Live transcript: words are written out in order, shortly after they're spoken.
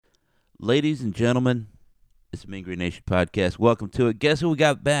Ladies and gentlemen, it's the Mean Green Nation podcast. Welcome to it. Guess who we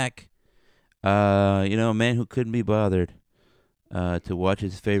got back? A man who couldn't be bothered to watch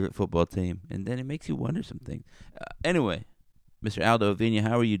his favorite football team, and then it makes you wonder some things. Anyway, Mr. Aldo Avina,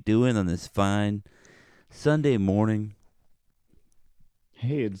 how are you doing on this fine Sunday morning?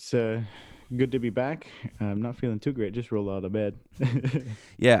 Hey, it's good to be back. I'm not feeling too great. Just rolled out of bed.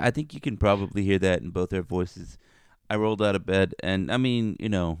 Yeah, I think you can probably hear that in both our voices. I rolled out of bed, and I mean,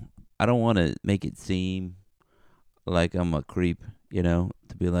 I don't want to make it seem like I'm a creep, to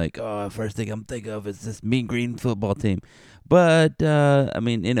be like, oh, first thing I'm thinking of is this mean green football team. But I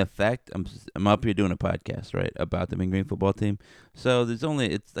mean, in effect, I'm up here doing a podcast, right, about the mean green football team. So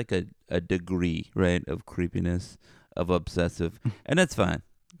it's like a degree, right, of creepiness, of obsessive, and that's fine,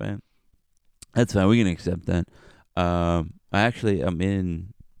 right? That's fine. We can accept that. I'm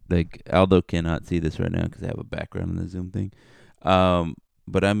in like Aldo cannot see this right now because I have a background in the Zoom thing.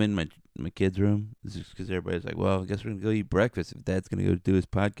 But I'm in my kid's room. This is because everybody's like, well, I guess we're gonna go eat breakfast if Dad's gonna go do his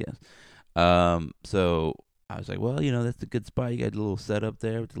podcast. So I was like, well, that's a good spot. You got a little setup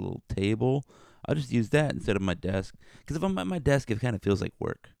there with a little table. I'll just use that instead of my desk. Because if I'm at my desk, it kind of feels like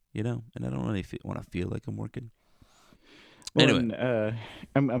work, and I don't really want to feel like I'm working. Well, Anyway,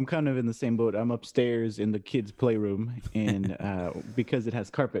 and I'm kind of in the same boat. I'm upstairs in the kids' playroom, and because it has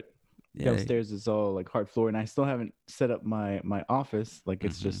carpet, yeah. downstairs is all like hard floor, and I still haven't set up my office. Like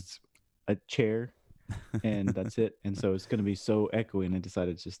it's Hmm. just a chair, and that's it. And so it's gonna be so echoey, and I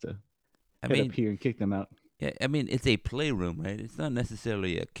decided just to I head up mean, here and kick them out. yeah, I mean, it's a playroom, right? It's not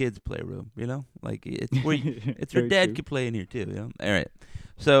necessarily a kid's playroom, Like it's where it's where Very dad true. Could play in here too. All right,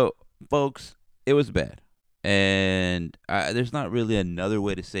 so folks, it was bad, and there's not really another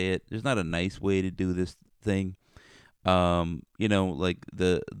way to say it. There's not a nice way to do this thing. Like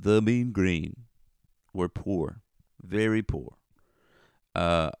the Mean Green were poor, very poor,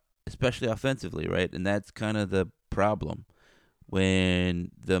 uh, especially offensively, right? And that's kind of the problem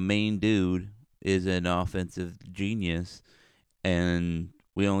when the main dude is an offensive genius and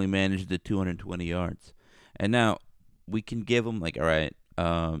we only managed the 220 yards. And now we can give him, like, all right,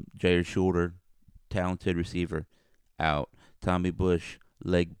 Jair Shorter, talented receiver, out. Tommy Bush,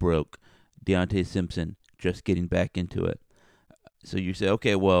 leg broke. Deontay Simpson, just getting back into it. So you say,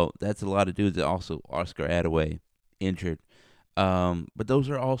 okay, well, that's a lot of dudes. Also, Oscar Attaway, injured. But those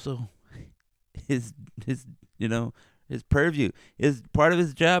are also his his you know his purview. His part of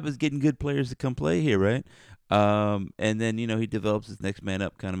his job is getting good players to come play here, right? And then he develops his next man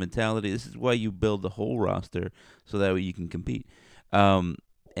up kind of mentality. This is why you build the whole roster so that way you can compete. And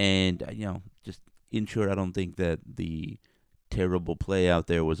just in short, I don't think that the terrible play out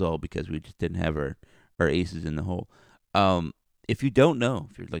there was all because we just didn't have our aces in the hole. Um, if you don't know,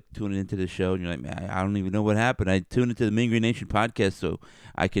 if you're like tuning into the show and you're like, man, I don't even know what happened. I tune into the Mean Green Nation podcast so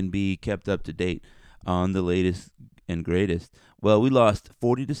I can be kept up to date on the latest and greatest. Well, we lost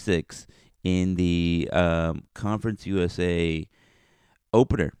 40-6 in the Conference USA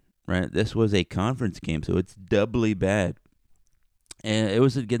opener. Right, this was a conference game, so it's doubly bad. And it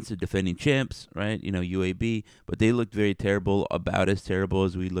was against the defending champs, right? UAB, but they looked very terrible, about as terrible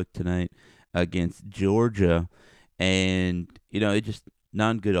as we looked tonight against Georgia, and it just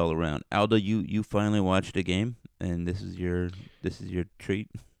not good all around. Aldo, you finally watched a game, and this is your treat.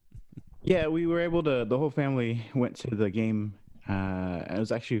 Yeah, we were able to. The whole family went to the game. It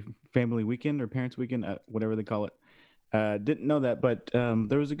was actually family weekend or parents weekend, whatever they call it. Didn't know that, but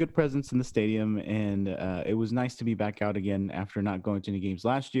there was a good presence in the stadium, and it was nice to be back out again after not going to any games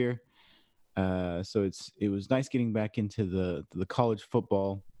last year. So it was nice getting back into the college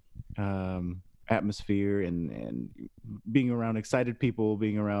football atmosphere and being around excited people,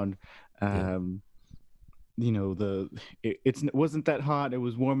 being around Yeah, um, it wasn't that hot. It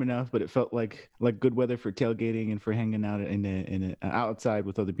was warm enough, but it felt like good weather for tailgating and for hanging out outside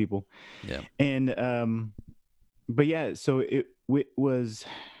with other people. yeah. And but yeah, so it was.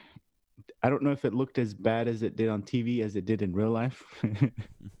 I don't know if it looked as bad as it did on TV as it did in real life,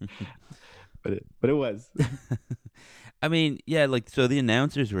 but it was. I mean, yeah, like so the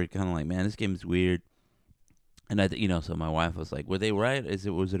announcers were kind of like, man, this game is weird, and so my wife was like, were they right?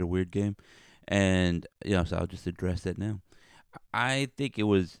 Was it a weird game? And so I'll just address that now. I think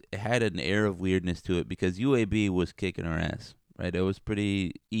it had an air of weirdness to it because UAB was kicking our ass, right? It was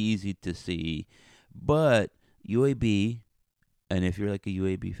pretty easy to see, but UAB, and if you're like a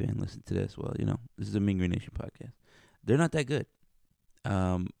UAB fan, listen to this. Well, this is a Mean Green Nation podcast. They're not that good.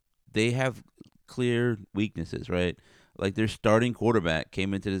 Um, they have clear weaknesses, right? Like their starting quarterback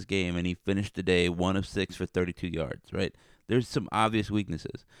came into this game and he finished the day 1 of 6 for 32 yards, right? There's some obvious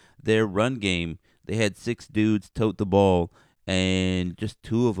weaknesses. Their run game, they had 6 dudes tote the ball and just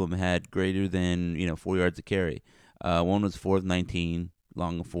two of them had greater than 4 yards of carry. One was 4 of 19,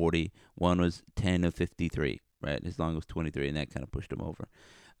 long of 40. One was 10 of 53. Right, his long was 23, and that kind of pushed him over.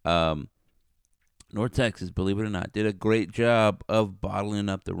 Um, North Texas, believe it or not, did a great job of bottling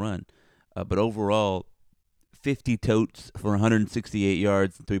up the run, but overall, 50 totes for 168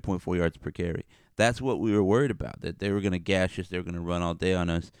 yards and 3.4 yards per carry. That's what we were worried about, that they were going to gash us, they were going to run all day on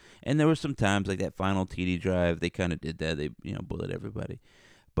us. And there were some times like that final TD drive, they kind of did that. They, bullied everybody.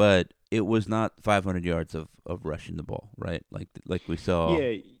 But it was not 500 yards of rushing the ball, right? Like we saw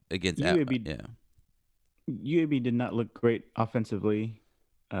Yeah, against UAB yeah. UAB did not look great offensively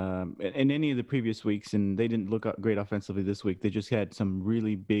in any of the previous weeks, and they didn't look great offensively this week. They just had some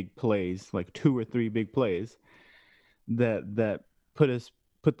really big plays, like two or three big plays that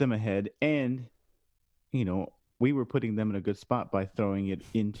put them ahead, and we were putting them in a good spot by throwing it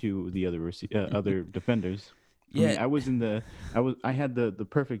into the other defenders. I mean, Yeah. I had the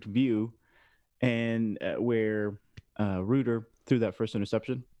perfect view, and where Reuter threw that first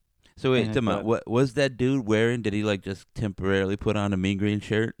interception, So and wait, I come on. thought, What was that dude wearing? Did he like just temporarily put on a mean green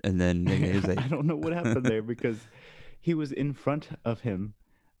shirt and then he was like, I don't know what happened there because he was in front of him,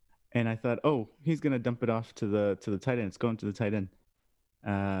 and I thought, oh, he's gonna dump it off to the tight end. It's going to the tight end.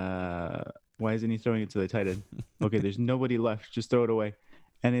 Uh, why isn't he throwing it to the tight end? Okay, there's nobody left. Just throw it away.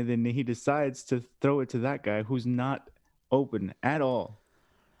 And then he decides to throw it to that guy who's not open at all.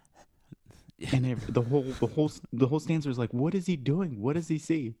 And the whole stands was like, what is he doing? What does he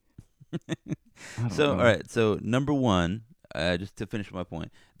see? I don't So all know. right. So number one, just to finish my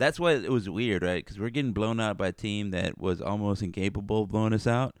point, that's why it was weird, right? Because we're getting blown out by a team that was almost incapable of blowing us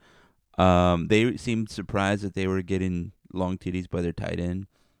out. They seemed surprised that they were getting long TDs by their tight end,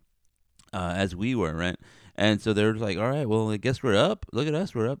 as we were, right? And so they're like, all right, well, I guess we're up. Look at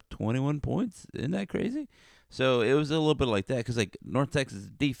us, we're up 21 points. Isn't that crazy? So it was a little bit like that because like North Texas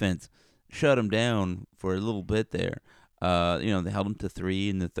defense shut them down for a little bit there. They held them to 3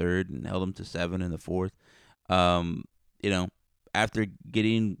 in the third and held them to 7 in the fourth. Um, you know, after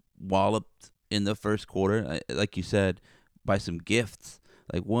getting walloped in the first quarter, like you said, by some gifts.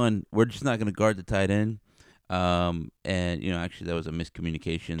 Like one, we're just not going to guard the tight end. And actually, that was a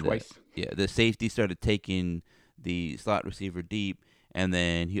miscommunication. Twice. The safety started taking the slot receiver deep, and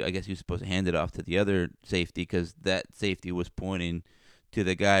then I guess he was supposed to hand it off to the other safety because that safety was pointing to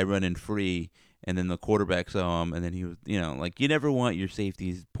the guy running free, and then the quarterback saw him, and then he was, like you never want your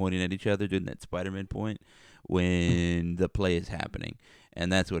safeties pointing at each other doing that Spider-Man point when the play is happening,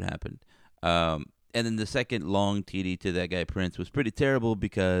 and that's what happened. And then the second long TD to that guy Prince was pretty terrible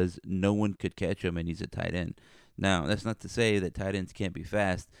because no one could catch him, and he's a tight end. Now that's not to say that tight ends can't be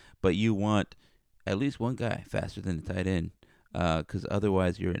fast, but you want at least one guy faster than the tight end, because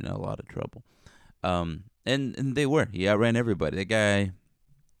otherwise you're in a lot of trouble. And they were. He outran everybody. That guy,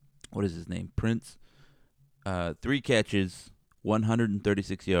 what is his name? Prince. 3 catches,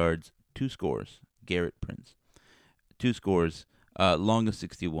 136 yards, 2 scores. Garrett Prince. 2 scores. Long of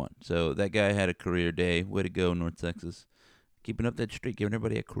 61. So that guy had a career day. Way to go, North Texas. Keeping up that streak, giving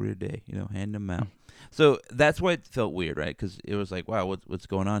everybody a career day, handing them out. So that's why it felt weird, right? Because it was like, wow, what's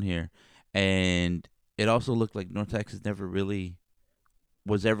going on here? And it also looked like North Texas never really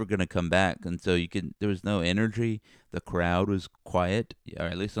was ever going to come back, and so there was no energy. The crowd was quiet, or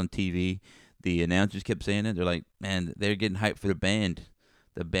at least on TV. The announcers kept saying it. They're like, man, they're getting hyped for the band.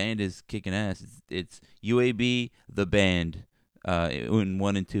 The band is kicking ass. It's UAB the band, in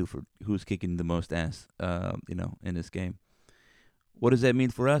 1 and 2 for who's kicking the most ass, in this game. What does that mean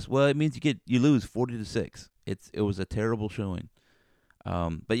for us? Well, it means you lose 40-6. It was a terrible showing.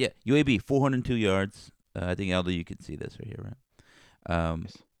 But yeah, UAB 402 yards. I think Aldo, you can see this right here, right?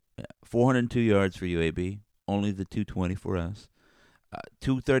 Yes. 402 yards for UAB, only the 220 for us.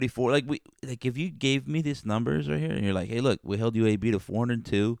 234. Like if you gave me these numbers right here, and you're like, hey, look, we held UAB to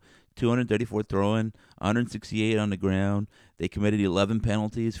 402, 234 throwing, 168 on the ground. They committed 11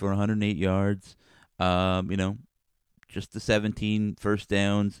 penalties for 108 yards. Just the 17 first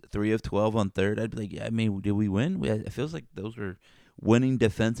downs, 3 of 12 on third. I'd be like, yeah, I mean, did we win? It feels like those were winning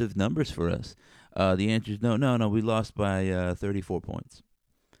defensive numbers for us. The answer is no, no, no. We lost by 34 points.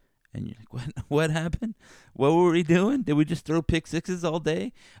 And you're like, what? What happened? What were we doing? Did we just throw pick sixes all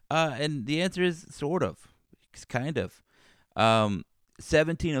day? And the answer is sort of. It's kind of.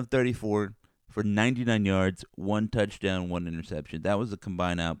 17 of 34 for 99 yards, 1 touchdown, 1 interception. That was the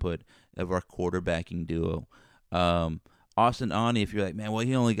combined output of our quarterbacking duo. Austin Ani, if you're like, man, well,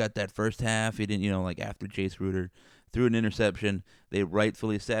 he only got that first half. He didn't, like after Chase Reuter threw an interception, they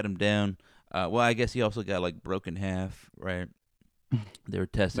rightfully sat him down. Well, I guess he also got like broken half, right? They were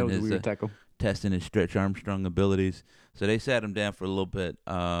That testing was a his weird tackle. testing his Stretch Armstrong abilities. So they sat him down for a little bit.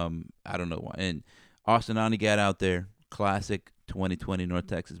 I don't know why. And Austin Ani got out there, classic 2020 North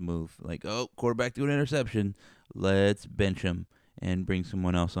Texas move. Like, oh, quarterback threw an interception. Let's bench him and bring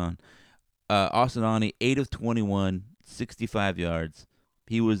someone else on. Austin Ani, 8 of 21, 65 yards.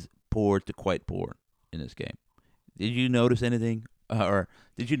 He was poor to quite poor in this game. Did you notice anything? Or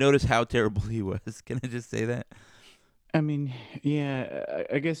did you notice how terrible he was? Can I just say that? I mean, yeah,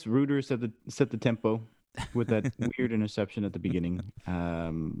 I guess Reuter set the tempo with that weird interception at the beginning.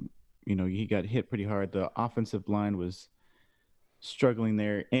 He got hit pretty hard. The offensive line was struggling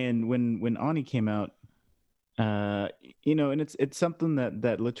there, and when Ani came out, uh, and it's something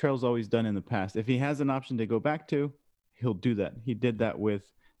that Latrell's always done in the past. If he has an option to go back to, he'll do that. He did that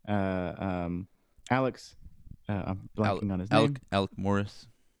with uh, um, Alex. I'm blanking on his name. Alec Morris.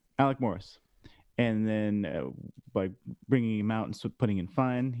 Alec Morris. And then by bringing him out and putting in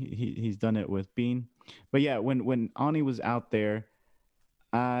fine, he's done it with Bean. But yeah, when Ani was out there,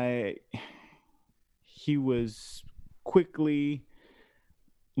 I he was quickly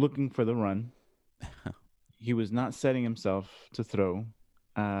looking for the run. He was not setting himself to throw,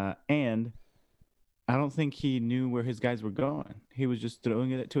 and I don't think he knew where his guys were going. He was just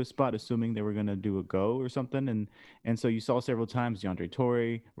throwing it to a spot, assuming they were going to do a go or something. And so you saw several times DeAndre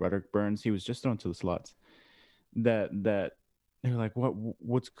Torrey, Roderick Burns. He was just thrown to the slots. That they were like,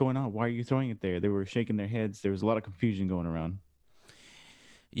 what's going on? Why are you throwing it there? They were shaking their heads. There was a lot of confusion going around.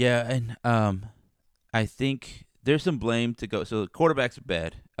 Yeah, and I think there's some blame to go. So the quarterbacks are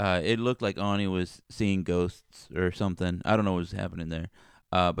bad. It looked like Ani was seeing ghosts or something. I don't know what was happening there.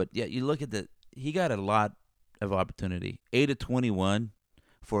 But yeah, you look at the he got a lot of opportunity. 8 of 21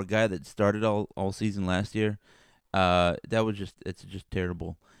 for a guy that started all season last year. That was it's just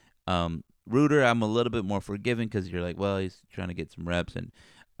terrible. Reuter, I'm a little bit more forgiving because you're like, well, he's trying to get some reps, and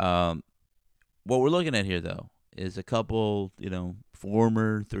um, what we're looking at here though is a couple,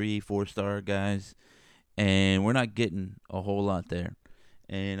 former 3, 4 star guys, and we're not getting a whole lot there.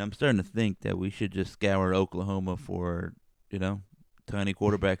 And I'm starting to think that we should just scour Oklahoma for, you know, tiny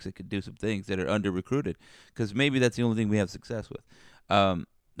quarterbacks that could do some things that are under recruited, because maybe that's the only thing we have success with. All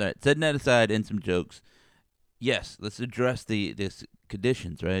right, setting that aside and some jokes. Yes, let's address this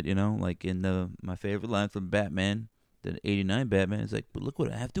conditions, right? Like in my favorite line from Batman, the '89 Batman is like, "But look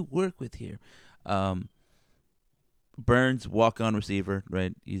what I have to work with here." Um, Burns, walk on receiver,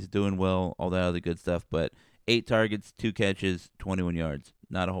 right? He's doing well, all that other good stuff, but 8 targets, 2 catches, 21 yards.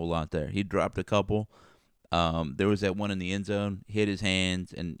 Not a whole lot there. He dropped a couple. There was that one in the end zone, hit his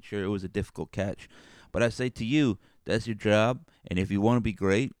hands, and sure, it was a difficult catch. But I say to you, that's your job, and if you want to be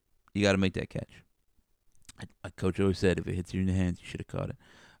great, you got to make that catch. Coach always said, if it hits you in the hands, you should have caught it.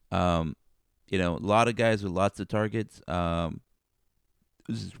 Um, a lot of guys with lots of targets.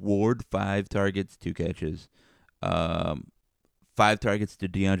 This is Ward, 5 targets, 2 catches. Um, 5 targets to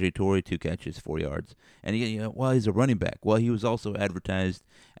DeAndre Torrey, 2 catches, 4 yards. And well, he's a running back. Well, he was also advertised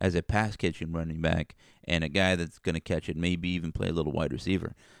as a pass catching running back and a guy that's going to catch it, maybe even play a little wide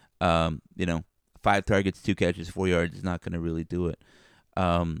receiver. Um, you know, 5 targets, 2 catches, 4 yards is not going to really do it.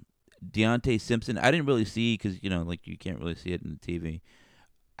 Deontay Simpson, I didn't really see because like you can't really see it in the TV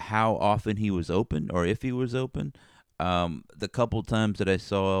how often he was open or if he was open. The couple times that I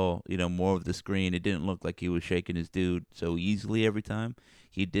saw, more of the screen, it didn't look like he was shaking his dude so easily every time.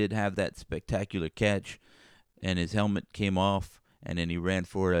 He did have that spectacular catch, and his helmet came off, and then he ran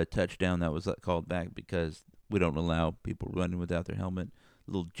for a touchdown that was called back because we don't allow people running without their helmet.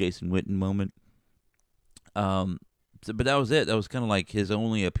 A little Jason Witten moment. But that was it. That was kind of like his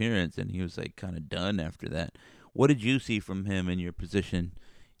only appearance, and he was like kind of done after that. What did you see from him in your position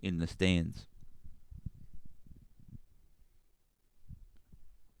in the stands?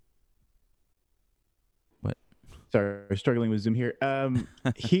 What? Sorry, struggling with Zoom here.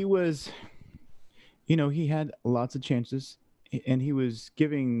 He was, he had lots of chances, and he was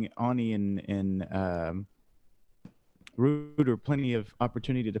giving Ani and Reuter plenty of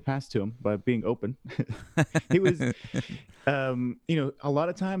opportunity to pass to him by being open. He was, a lot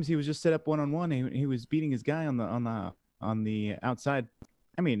of times he was just set up one on one. He was beating his guy on the outside.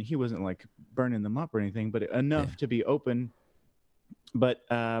 I mean, he wasn't like burning them up or anything, but enough Yeah. to be open. But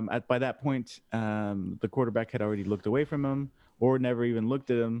by that point, the quarterback had already looked away from him, or never even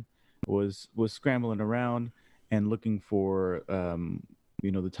looked at him. Was scrambling around and looking for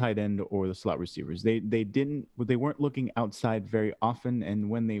the tight end or the slot receivers. They weren't looking outside very often, and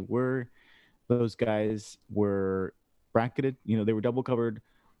when they were, those guys were bracketed. They were double covered,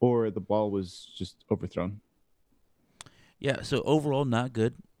 or the ball was just overthrown. Yeah, so overall, not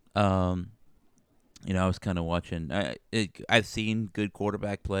good. Um, I was kind of watching. I've seen good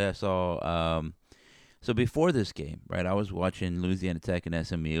quarterback play. I saw. So before this game, right, I was watching Louisiana Tech and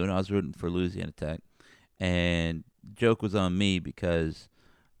SMU, and I was rooting for Louisiana Tech. And joke was on me because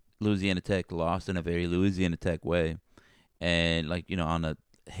Louisiana Tech lost in a very Louisiana Tech way, and like on a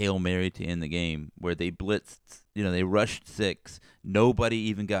Hail Mary to end the game where they blitzed, they rushed six. Nobody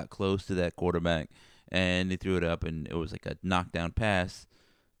even got close to that quarterback, and they threw it up, and it was like a knockdown pass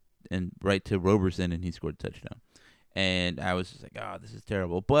and right to Roberson, and he scored a touchdown. And I was just like, oh, this is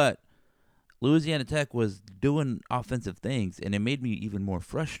terrible. But Louisiana Tech was doing offensive things, and it made me even more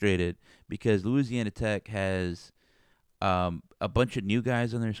frustrated because Louisiana Tech has a bunch of new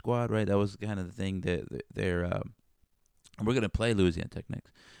guys on their squad, right? That was kind of the thing that they're. We're gonna play Louisiana Tech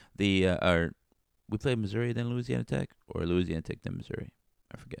next. We play Missouri then Louisiana Tech, or Louisiana Tech then Missouri.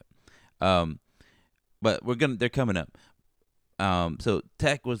 I forget. Um, but they're coming up. So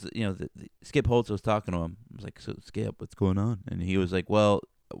Tech was, Skip Holtz was talking to him. I was like, so Skip, what's going on? And he was like, well,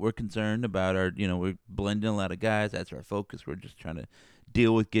 we're concerned about we're blending a lot of guys. That's our focus. We're just trying to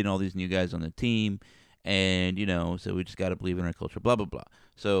deal with getting all these new guys on the team. And, so we just got to believe in our culture, blah, blah, blah.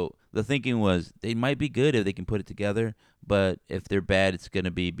 So the thinking was they might be good if they can put it together, but if they're bad, it's going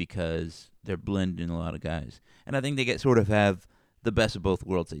to be because they're blending a lot of guys. And I think they sort of have the best of both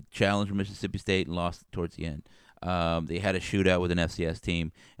worlds. They challenged Mississippi State and lost towards the end. They had a shootout with an FCS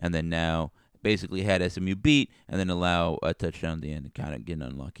team, and then now basically had SMU beat, and then allow a touchdown at the end, kind of getting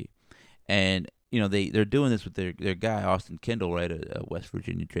unlucky. And they're doing this with their guy Austin Kendall, right, a West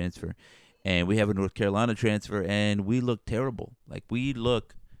Virginia transfer, and we have a North Carolina transfer, and we look terrible. Like we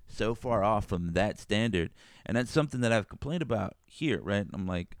look so far off from that standard, and that's something that I've complained about here, right? I'm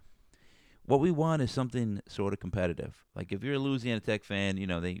like, what we want is something sort of competitive. Like if you're a Louisiana Tech fan,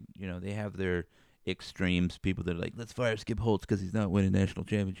 they have their extremes, people that are like, let's fire Skip Holtz because he's not winning national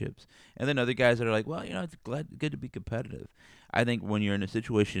championships, and then other guys that are like, well, it's good to be competitive. I think when you're in a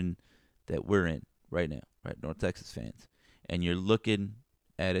situation that we're in right now, right, North Texas fans, and you're looking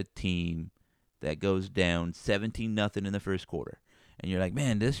at a team that goes down 17-0 in the first quarter, and you're like,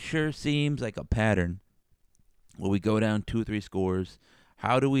 man, this sure seems like a pattern where we go down 2 or 3 scores.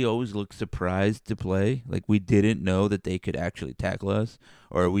 How do we always look surprised to play? Like we didn't know that they could actually tackle us,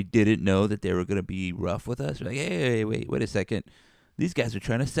 or we didn't know that they were going to be rough with us. We're like, hey, wait a second. These guys are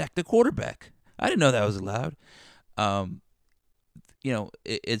trying to sack the quarterback. I didn't know that was allowed. Um,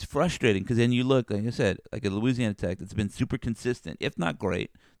 it's frustrating because then you look, like I said, like a Louisiana Tech that's been super consistent, if not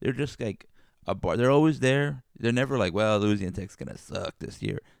great. They're just like a bar. They're always there. They're never like, well, Louisiana Tech's going to suck this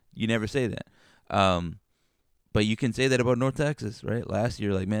year. You never say that. But you can say that about North Texas, right? Last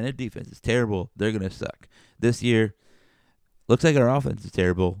year, like, man, their defense is terrible. They're going to suck. This year, looks like our offense is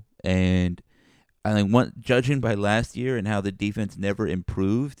terrible. And I think judging by last year and how the defense never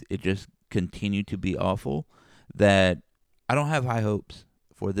improved, it just continued to be awful, that I don't have high hopes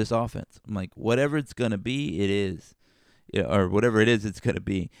for this offense. I'm like, whatever it's going to be, it is. Or whatever it is, it's going to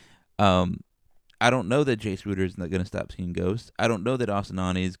be. I don't know that Jace Ruder is not going to stop seeing ghosts. I don't know that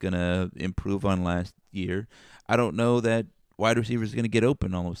Asinani is going to improve on last year. I don't know that wide receivers is going to get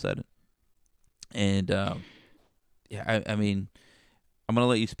open all of a sudden. And yeah, I mean, I'm going to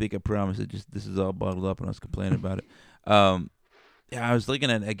let you speak. I promise. This is all bottled up, and I was complaining about it. Yeah, I was looking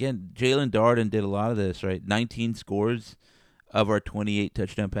at again. Jalen Darden did a lot of this, right? 19 scores of our 28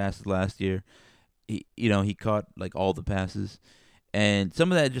 touchdown passes last year. He caught like all the passes. And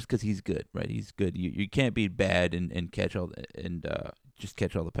some of that just because he's good, right? He's good. You can't be bad and catch all just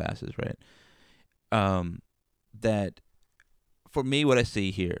catch all the passes, right? That for me, what I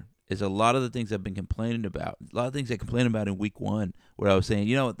see here is a lot of the things I've been complaining about. A lot of things I complained about in week 1, where I was saying,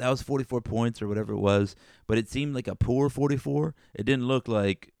 that was 44 points or whatever it was, but it seemed like a poor 44. It didn't look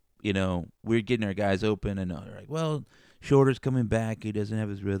like we're getting our guys open, and they're like, well, Shorter's coming back. He doesn't have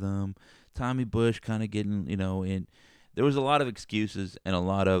his rhythm. Tommy Bush kind of getting in. There was a lot of excuses and a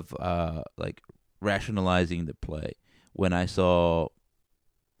lot of like rationalizing the play when I saw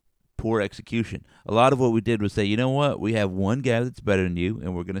poor execution. A lot of what we did was say, you know what, we have one guy that's better than you,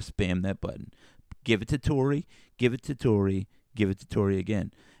 and we're going to spam that button. Give it to Torrey, give it to Torrey, give it to Torrey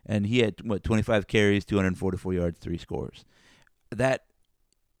again. And he had 25 carries, 244 yards, 3 scores. That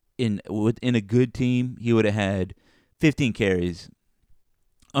in a good team, he would have had 15 carries,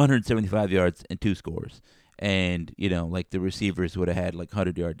 175 yards, and 2 scores. And, like the receivers would have had like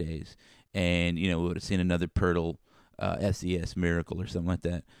 100-yard days. And, we would have seen another Pirtle FCS miracle or something like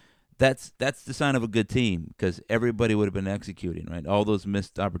that. That's the sign of a good team because everybody would have been executing, right? All those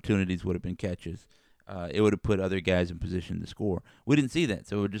missed opportunities would have been catches. It would have put other guys in position to score. We didn't see that.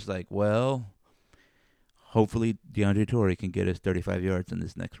 So we're just like, well, hopefully DeAndre Torrey can get us 35 yards in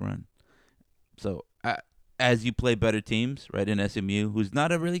this next run. So as you play better teams, right, in SMU, who's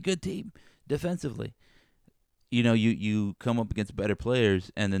not a really good team defensively, you come up against better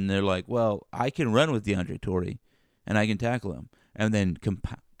players, and then they're like, well, I can run with DeAndre Torrey, and I can tackle him, and then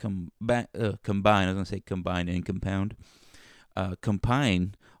combine. I was gonna say combine and compound.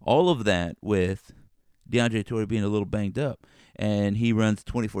 Combine all of that with DeAndre Torrey being a little banged up, and he runs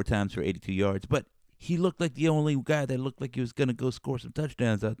 24 times for 82 yards, but he looked like the only guy that looked like he was gonna go score some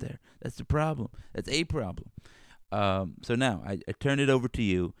touchdowns out there. That's the problem. That's a problem. So now I turn it over to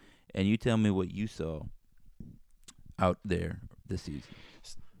you, and you tell me what you saw out there this season.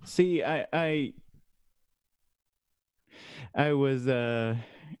 See, I was the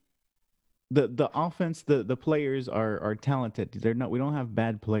offense, the players are talented. They're not. We don't have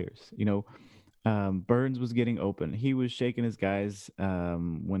bad players. Burns was getting open. He was shaking his guys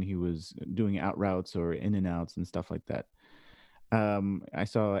when he was doing out routes or in and outs and stuff like that. I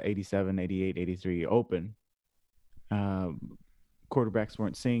saw 87, 88, 83 open. Quarterbacks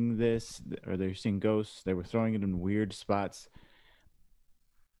weren't seeing this, or they're seeing ghosts. They were throwing it in weird spots.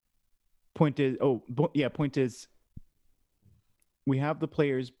 Point is, we have the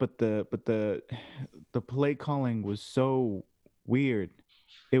players, but the play calling was so weird.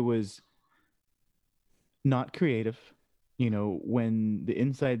 It was not creative. When the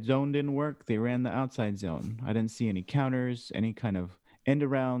inside zone didn't work, they ran the outside zone. I didn't see any counters, any kind of end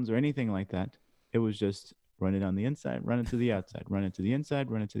arounds or anything like that. It was just run it on the inside, run it to the outside, run it to the inside,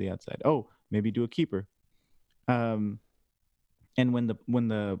 run it to the outside. Oh, maybe do a keeper. And when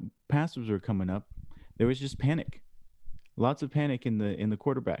the passes were coming up, there was just panic. Lots of panic in the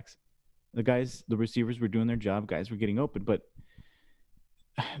quarterbacks. The receivers were doing their job. Guys were getting open, but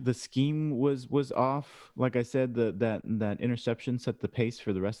the scheme was off. Like I said, that interception set the pace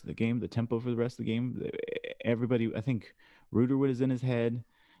for the rest of the game, the tempo for the rest of the game. Everybody, I think, Reuter was in his head.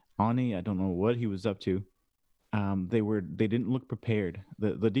 Ani, I don't know what he was up to. They didn't look prepared.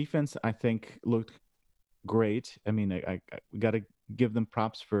 The defense, I think, looked great. I mean, I got to give them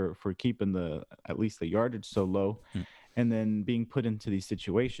props for keeping at least the yardage so low. And then being put into these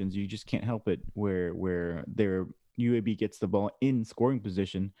situations, you just can't help it where their UAB gets the ball in scoring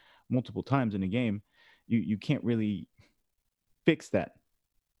position multiple times in a game. You can't really fix that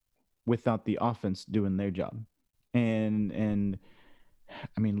without the offense doing their job. And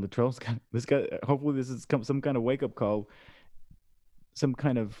I mean, Latrell's got this guy. Hopefully, this is some kind of wake up call, some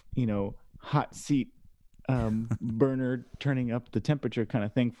kind of hot seat burner turning up the temperature kind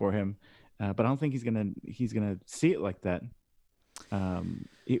of thing for him. But I don't think he's gonna see it like that.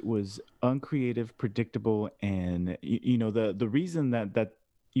 It was uncreative, predictable, and the reason that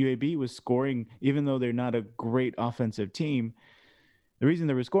UAB was scoring, even though they're not a great offensive team, the reason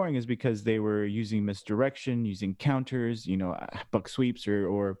they were scoring is because they were using misdirection, using counters, buck sweeps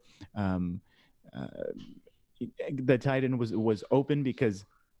or the tight end was open because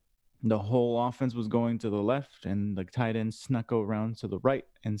the whole offense was going to the left and the tight end snuck around to the right.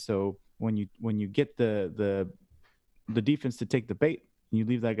 And so when you get the defense to take the bait, you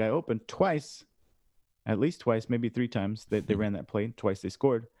leave that guy open at least twice, maybe three times they ran that play. Twice they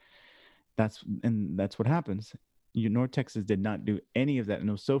scored. That's what happens. North Texas did not do any of that, and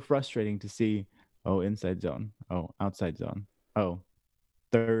it was so frustrating to see. Oh, inside zone. Oh, outside zone. Oh,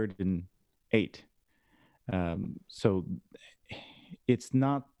 3rd and 8. So it's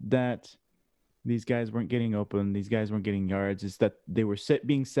not that these guys weren't getting open, these guys weren't getting yards. It's that they were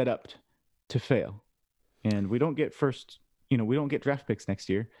being set up to fail. And we don't get we don't get draft picks next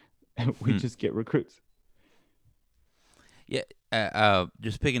year. We just get recruits. Yeah,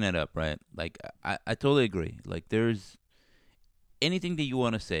 just picking that up, right? Like, I totally agree. Like, there's anything that you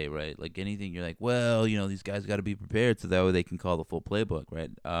want to say, right? Like, anything you're like, well, these guys got to be prepared so that way they can call the full playbook,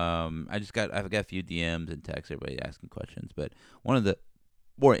 right? I've got a few DMs and texts, everybody asking questions, but one of the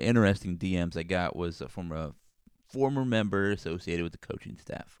more interesting DMs I got was from a former member associated with the coaching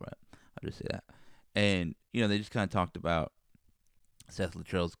staff, right? I'll just say that. And, they just kind of talked about Seth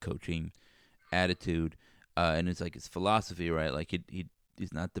Littrell's coaching attitude, and it's like his philosophy, right? Like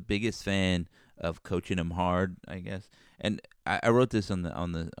he's not the biggest fan of coaching him hard, I guess. And I wrote this on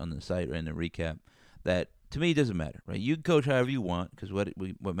the site, right, in the recap, that to me it doesn't matter, right? You can coach however you want because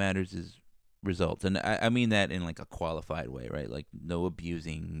what matters is results, and I mean that in like a qualified way, right? Like no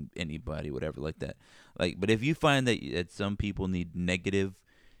abusing anybody, whatever, like that. Like, but if you find that some people need negative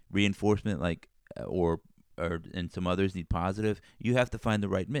reinforcement, like and some others need positive, you have to find the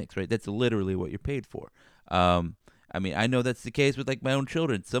right mix, right? That's literally what you're paid for. I mean, I know that's the case with like my own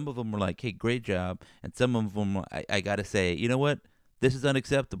children. Some of them are like, "Hey, great job," and some of them, I gotta say, you know what? This is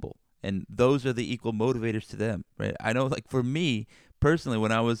unacceptable, and those are the equal motivators to them, right? I know, like for me personally,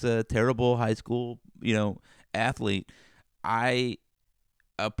 when I was a terrible high school, athlete, I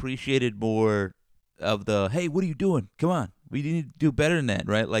appreciated more of the, hey, what are you doing? Come on, we need to do better than that,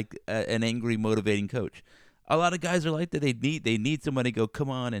 right? Like an angry, motivating coach. A lot of guys are like that. They need somebody to go, come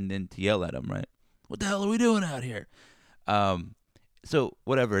on, and then to yell at them, right? What the hell are we doing out here? Um, so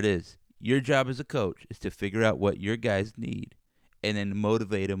whatever it is, your job as a coach is to figure out what your guys need, and then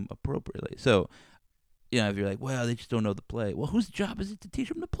motivate them appropriately. So if you're like, well, they just don't know the play. Well, whose job is it to teach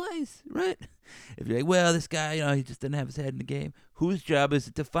them the plays, right? If you're like, well, this guy, he just didn't have his head in the game. Whose job is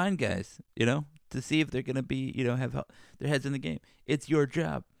it to find guys, to see if they're gonna be, have their heads in the game? It's your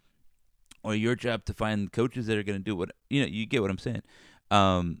job, or your job to find coaches that are gonna do what you get what I'm saying.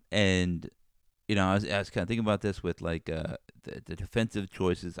 And I was kind of thinking about this with like the defensive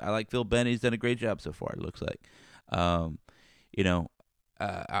choices. I like Phil Benny. He's done a great job so far. It looks like. Um, you know,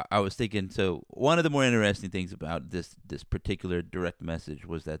 I was thinking. So one of the more interesting things about this particular direct message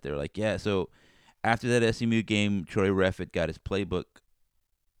was that they're like, yeah. So after that SMU game, Troy Reffitt got his playbook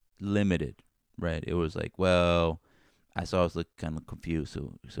limited. Right. It was like, well, I saw us look kind of confused.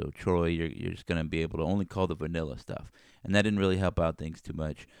 So Troy, you're just gonna be able to only call the vanilla stuff, and that didn't really help out things too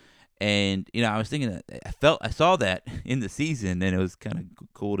much. And I was thinking that I saw that in the season, and it was kind of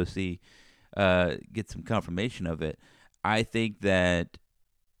cool to see, get some confirmation of it. I think that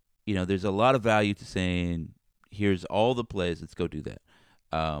there's a lot of value to saying, here's all the plays, let's go do that,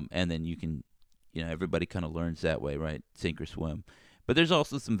 and then you can, everybody kind of learns that way, right? Sink or swim. But there's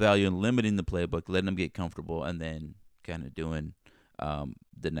also some value in limiting the playbook, letting them get comfortable, and then kind of doing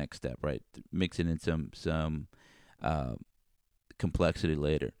the next step, right? Mixing in some uh, complexity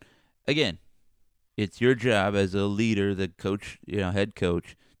later. Again, it's your job as a leader, the coach, head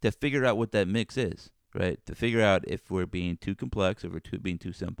coach, to figure out what that mix is, right? To figure out if we're being too complex or if we're being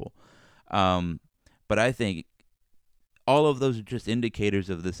too simple. But I think all of those are just indicators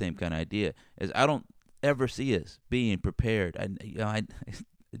of the same kind of idea. As I don't ever see us being prepared. I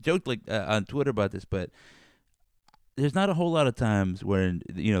joked like on Twitter about this, but there's not a whole lot of times where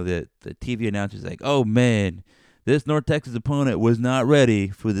the TV announcer's like, "Oh man, this North Texas opponent was not ready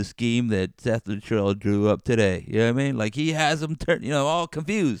for the scheme that Seth Luttrell drew up today." You know what I mean? Like he has them all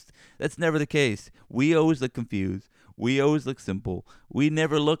confused. That's never the case. We always look confused. We always look simple. We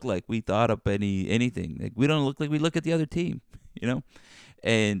never look like we thought up anything. Like we don't look like we look at the other team,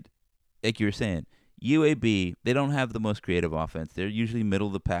 And like you were saying, UAB, they don't have the most creative offense. They're usually middle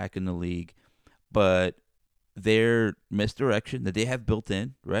of the pack in the league, but their misdirection that they have built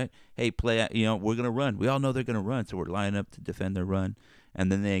in, right? Hey, play, we're going to run. We all know they're going to run, so we're lining up to defend their run.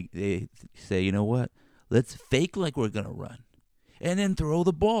 And then they say, you know what? Let's fake like we're going to run and then throw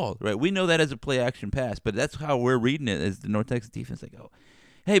the ball, right? We know that as a play action pass, but that's how we're reading it as the North Texas defense. Like, oh,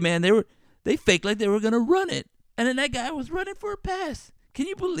 hey, man, they faked like they were going to run it. And then that guy was running for a pass. Can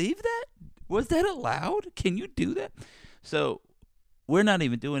you believe that? Was that allowed? Can you do that? So we're not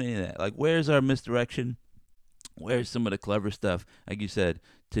even doing any of that. Like, where's our misdirection? Where's some of the clever stuff, like you said,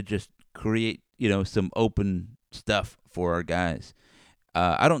 to just create, some open stuff for our guys?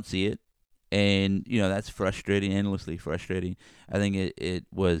 I don't see it, and that's frustrating, endlessly frustrating. I think I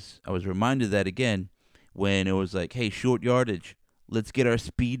was reminded of that again when it was like, hey, short yardage, let's get our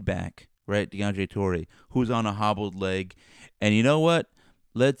speed back, right? DeAndre Torrey, who's on a hobbled leg, and you know what?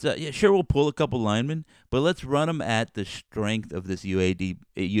 Let's sure, we'll pull a couple linemen, but let's run them at the strength of this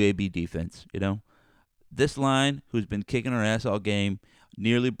UAB defense. This line, who's been kicking our ass all game,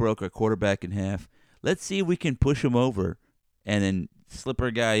 nearly broke our quarterback in half. Let's see if we can push him over and then slip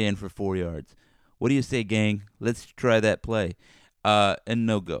our guy in for 4 yards. What do you say, gang? Let's try that play. And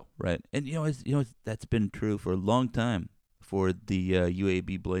no go, right? And that's been true for a long time for the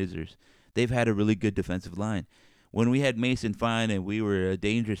UAB Blazers. They've had a really good defensive line. When we had Mason Fine and we were a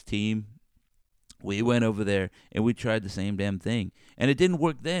dangerous team, we went over there and we tried the same damn thing, and it didn't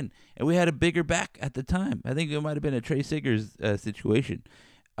work then. And we had a bigger back at the time. I think it might have been a Trey Siggers situation.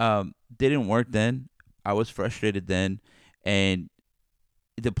 Didn't work then. I was frustrated then, and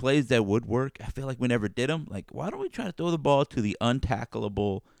the plays that would work, I feel like we never did them. Like, why don't we try to throw the ball to the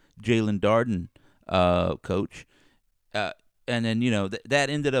untackleable Jalen Darden, coach? And then that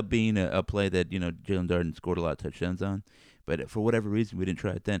ended up being a play that Jalen Darden scored a lot of touchdowns on, but for whatever reason we didn't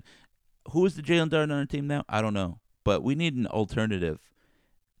try it then. Who is the Jalen Darden on our team now? I don't know. But we need an alternative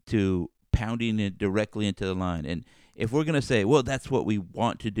to pounding it directly into the line. And if we're going to say, well, that's what we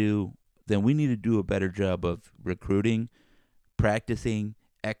want to do, then we need to do a better job of recruiting, practicing,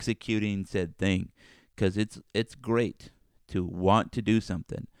 executing said thing. Because it's great to want to do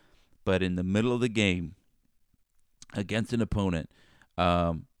something. But in the middle of the game, against an opponent,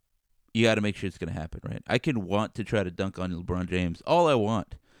 you got to make sure it's going to happen, right? I can want to try to dunk on LeBron James all I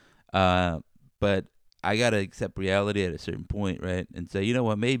want, but I got to accept reality at a certain point, right? And say, you know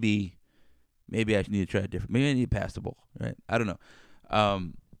what, maybe I need to try different. Maybe I need to pass the ball, right? I don't know.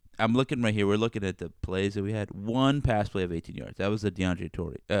 Um, I'm looking right here. We're looking at the plays that we had. One pass play of 18 yards. That was the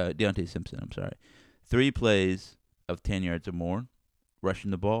Deontay Simpson. I'm sorry. 3 plays of 10 yards or more,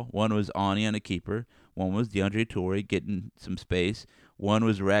 rushing the ball. One was Ani on a keeper. One was DeAndre Torrey getting some space. One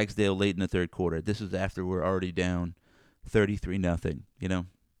was Ragsdale late in the third quarter. This was after we're already down 33-0.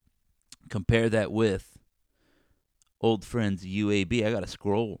 Compare that with old friends UAB. I got to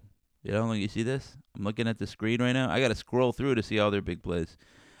scroll. You see this? I'm looking at the screen right now. I got to scroll through to see all their big plays.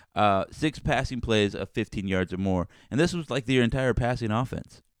 6 passing plays of 15 yards or more, and this was like their entire passing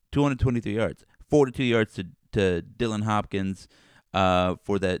offense. 223 yards, 42 yards to Dylan Hopkins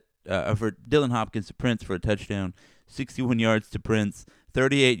for Dylan Hopkins to Prince for a touchdown, 61 yards to Prince,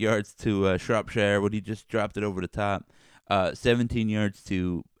 38 yards to Shropshire when he just dropped it over the top, 17 yards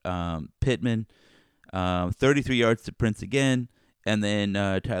to Pittman, 33 yards to Prince again, and then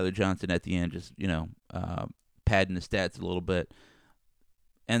Tyler Johnson at the end, just padding the stats a little bit.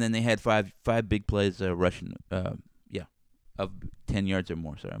 And then they had five big plays rushing, of 10 yards or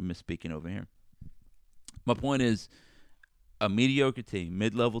more. Sorry, I'm misspeaking over here. My point is, a mediocre team,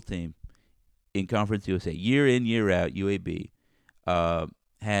 mid-level team in Conference USA, year in, year out, UAB,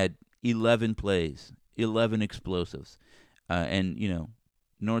 had 11 plays, 11 explosives. And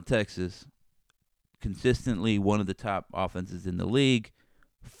North Texas, consistently one of the top offenses in the league,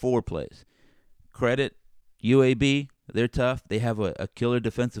 4 plays. Credit UAB, they're tough. They have a killer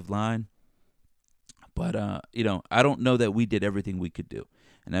defensive line. But, I don't know that we did everything we could do.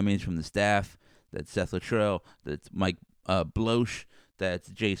 And that means from the staff, that's Seth Luttrell, that's Mike Bloche, that's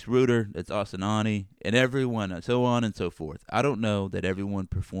Jace Reuter, that's Austin Ani, and everyone, so on and so forth. I don't know that everyone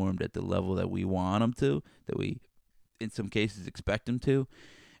performed at the level that we want them to, that we, in some cases, expect them to.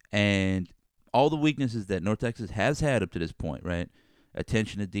 And all the weaknesses that North Texas has had up to this point, right?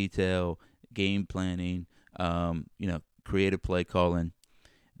 Attention to detail, game planning, creative play calling.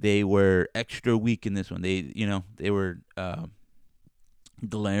 They were extra weak in this one. They were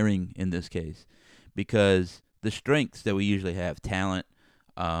glaring in this case because the strengths that we usually have, talent.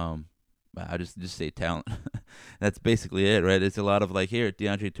 I just say talent. That's basically it, right? It's a lot of like, here,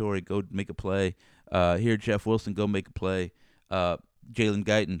 DeAndre Torrey, go make a play. Here, Jeff Wilson, go make a play. Jalen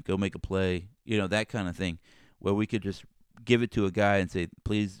Guyton, go make a play. That kind of thing, where we could just give it to a guy and say,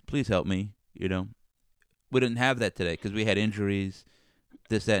 please help me. We didn't have that today because we had injuries,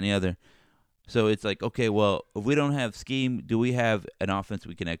 this, that, and the other. So it's like, okay, well, if we don't have scheme, do we have an offense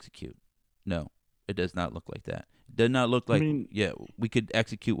we can execute? No, it does not look like that. It does not look like, we could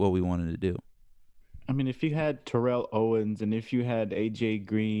execute what we wanted to do. I mean, if you had Terrell Owens and if you had A.J.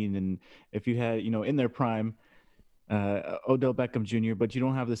 Green and if you had, in their prime, Odell Beckham Jr., but you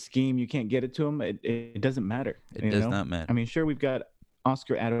don't have the scheme, you can't get it to him, it doesn't matter. It does not matter. I mean, sure, we've got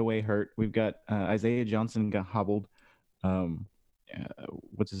Oscar Attaway hurt. We've got Isaiah Johnson got hobbled.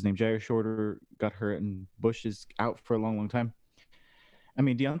 What's his name? Jair Shorter got hurt, and Bush is out for a long, long time. I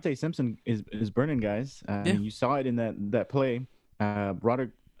mean, Deontay Simpson is burning guys. I mean, you saw it in that play.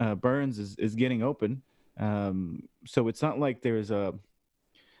 Broderick Burns is getting open. So it's not like there's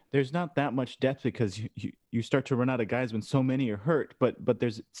not that much depth because you start to run out of guys when so many are hurt. But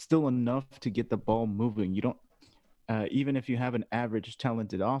there's still enough to get the ball moving. You don't even if you have an average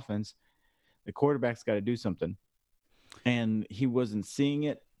talented offense, the quarterback's got to do something. And he wasn't seeing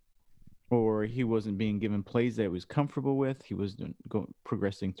it, or he wasn't being given plays that he was comfortable with. He wasn't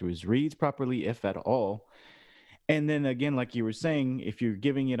progressing through his reads properly, if at all. And then again, like you were saying, if you're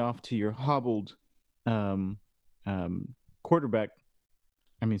giving it off to your hobbled quarterback,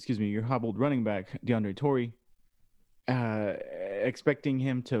 your hobbled running back, DeAndre Torrey, expecting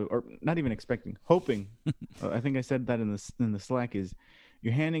him to, or not even expecting, hoping. I think I said that in the Slack, is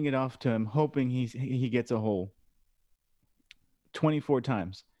you're handing it off to him, hoping he gets a hole 24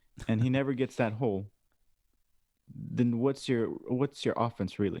 times, and he never gets that hole. Then what's your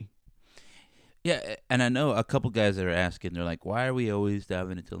offense really? Yeah, and I know a couple guys that are asking. They're like, "Why are we always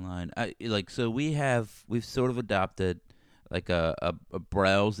diving into the line?" So we've sort of adopted like a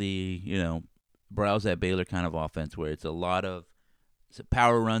Browsy, Browse at Baylor kind of offense where it's a lot of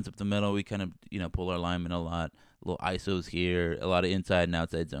power runs up the middle. We kind of pull our linemen a lot, little ISOs here, a lot of inside and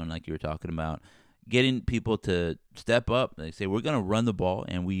outside zone like you were talking about. Getting people to step up. They say, we're going to run the ball,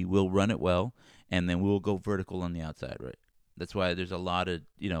 and we will run it well, and then we will go vertical on the outside, right? That's why there's a lot of,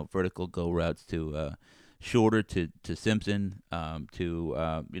 vertical go routes to Shorter, to Simpson,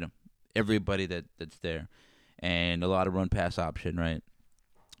 to everybody that's there, and a lot of run-pass option, right?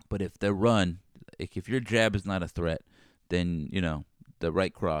 But if the run, like if your jab is not a threat, then the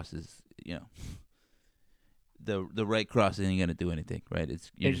right cross is the right cross isn't gonna do anything, right?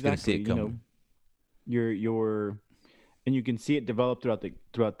 You're just gonna see Exactly. it coming. You're and you can see it develop throughout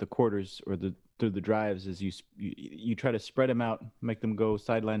the quarters or the through the drives as you try to spread them out, make them go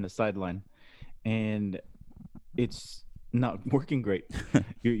sideline to sideline, and it's not working great.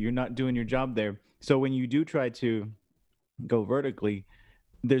 You're not doing your job there. So when you do try to go vertically,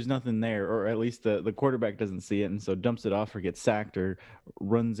 there's nothing there, or at least the quarterback doesn't see it, and so dumps it off or gets sacked or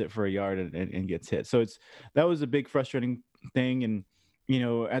runs it for a yard and gets hit. So that was a big frustrating thing. And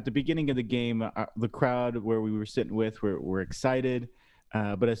at the beginning of the game, the crowd where we were sitting with were excited,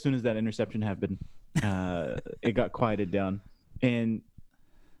 but as soon as that interception happened, it got quieted down, and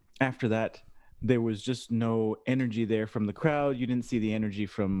after that there was just no energy there from the crowd. You didn't see the energy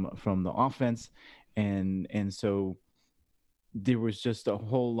from the offense, and so there was just a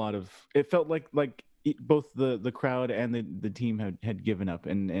whole lot of, it felt like both the crowd and the team had given up,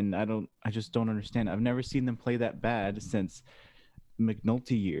 and I just don't understand. I've never seen them play that bad since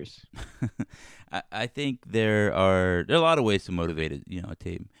McNulty years. I think there are a lot of ways to motivate a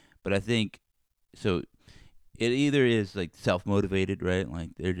team, but I think so. It either is like self motivated, right? Like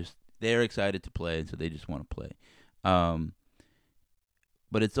they're excited to play, and so they just want to play. Um,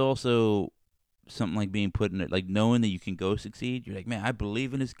 but it's also something like being put in it, like knowing that you can go succeed. You're like, man, I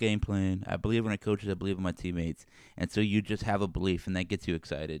believe in this game plan. I believe in my coaches. I believe in my teammates, and so you just have a belief, and that gets you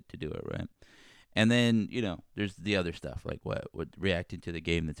excited to do it, right? And then there's the other stuff, like what reacting to the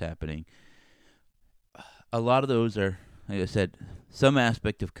game that's happening. A lot of those are, like I said, some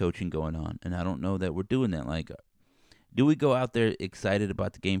aspect of coaching going on, and I don't know that we're doing that. Like, do we go out there excited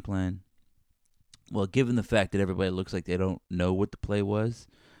about the game plan? Well, given the fact that everybody looks like they don't know what the play was,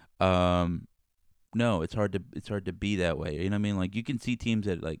 no, it's hard to be that way. You know what I mean? Like you can see teams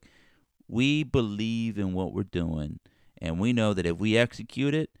that like we believe in what we're doing, and we know that if we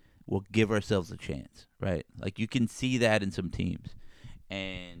execute it, we'll give ourselves a chance, right? Like you can see that in some teams,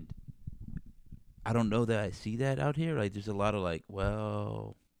 and I don't know that I see that out here. Like there's a lot of like,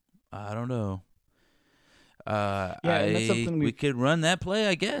 well, I don't know. Yeah, and that's I something we we've could run that play,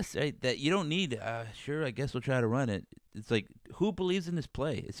 I guess. Right? That you don't need. Sure, I guess we'll try to run it. It's like who believes in this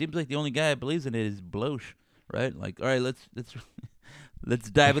play? It seems like the only guy that believes in it is Bloche, right? Like, all right, let's let's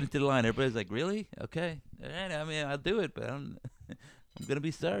dive into the line. Everybody's like, really? Okay, all right. I mean, I'll do it, but I'm gonna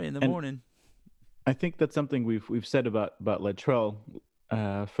be sorry in the and morning. I think that's something we've said about Latrell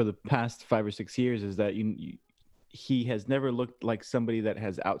for the past 5 or 6 years, is that he has never looked like somebody that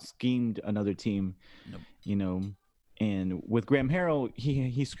has out schemed another team, Nope. you know. And with Graham Harrell,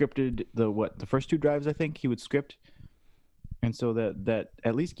 he scripted the first two drives, I think he would script, and so that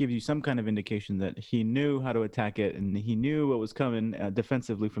at least gives you some kind of indication that he knew how to attack it and he knew what was coming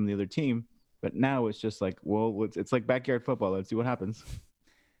defensively from the other team. But now it's just like, well, it's like backyard football. Let's see what happens.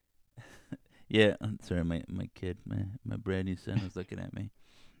 Yeah, I'm sorry, my kid, my brand new son was looking at me.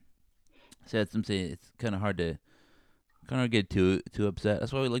 So that's what I'm saying. It's kind of get too upset.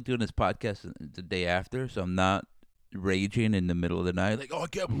 That's why we like doing this podcast the day after, so I'm not raging in the middle of the night. Like, oh, I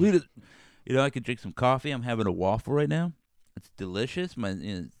can't believe it. I could drink some coffee. I'm having a waffle right now. It's delicious. My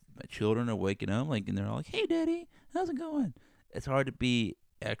children are waking up, like, and they're all like, "Hey, Daddy, how's it going?" It's hard to be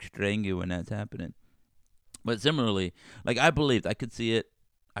extra angry when that's happening. But similarly, like I believed, I could see it.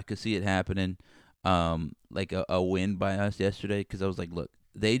 I could see it happening. Like a win by us yesterday, because I was like, look,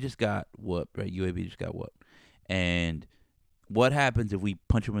 they just got whooped, right? UAB just got whooped, and what happens if we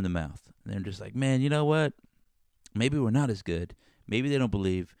punch them in the mouth? And they're just like, man, you know what? Maybe we're not as good. Maybe they don't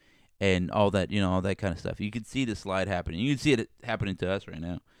believe, and all that kind of stuff. You can see the slide happening. You can see it happening to us right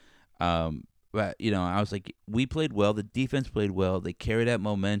now. But I was like, we played well. The defense played well. They carried that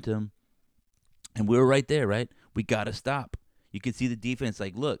momentum, and we were right there, right? We got to stop. You can see the defense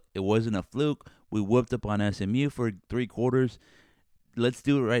like, look, it wasn't a fluke. We whooped up on SMU for 3 quarters. Let's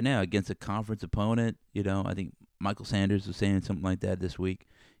do it right now against a conference opponent. I think Michael Sanders was saying something like that this week.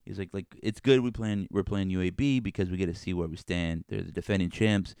 He's like it's good we're playing UAB because we get to see where we stand. They're the defending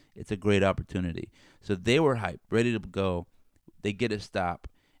champs. It's a great opportunity. So they were hyped, ready to go. They get a stop,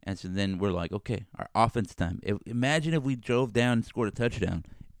 and so then we're like, okay, our offense time. Imagine if we drove down and scored a touchdown.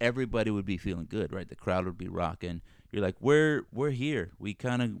 Everybody would be feeling good, right? The crowd would be rocking. You're like, we're here. We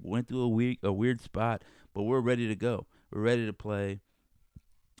kind of went through a weird spot, but we're ready to go. We're ready to play,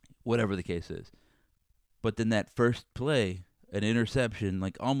 whatever the case is. But then that first play, an interception,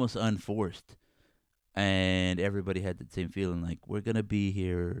 like almost unforced, and everybody had the same feeling, like we're gonna be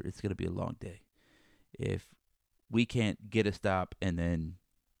here. It's gonna be a long day if we can't get a stop and then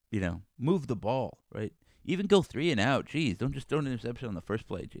move the ball, right? Even go 3 and out. Jeez, don't just throw an interception on the first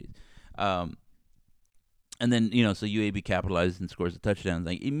play. Jeez. Um, and then so UAB capitalizes and scores a touchdown.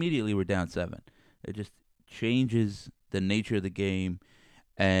 Like immediately we're down 7. It just changes the nature of the game,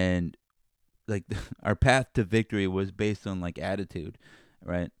 and like our path to victory was based on like attitude,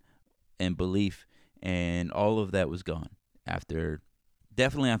 right, and belief, and all of that was gone after,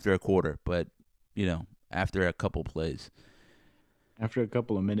 definitely after a quarter, but after a couple plays. After a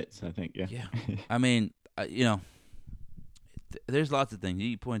couple of minutes, I think. Yeah. Yeah, I mean, there's lots of things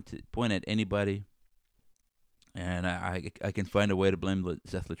you point at anybody, and I can find a way to blame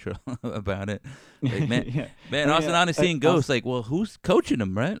Seth Luttrell about it. Like man, Yeah. man, I mean, Austin Honest seeing I'll ghosts. Like, well, who's coaching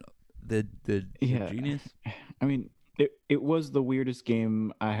him, right? The yeah. genius. I mean, it was the weirdest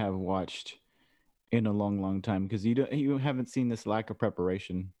game I have watched in a long, long time because you haven't seen this lack of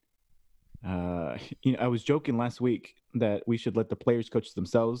preparation. I was joking last week that we should let the players coach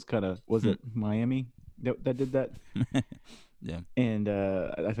themselves. Kind of was it Miami that did that? Yeah. And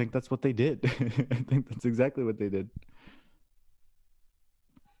I think that's what they did. I think that's exactly what they did.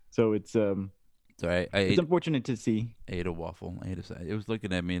 So Sorry, I it's ate, unfortunate to see. ate a waffle. I ate a side. It was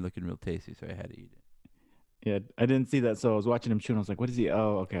looking at me, looking real tasty, so I had to eat it. Yeah, I didn't see that, so I was watching him chew, and I was like, "What is he?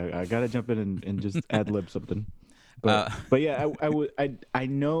 Oh, okay, I gotta jump in and just ad lib something." But Uh, but yeah, I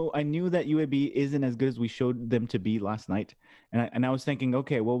knew that UAB isn't as good as we showed them to be last night, and I was thinking,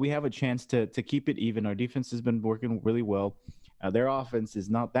 okay, well, we have a chance to keep it even. Our defense has been working really well. Their offense is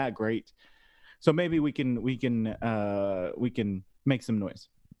not that great, so maybe we can make some noise.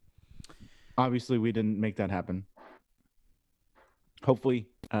 Obviously, we didn't make that happen. Hopefully,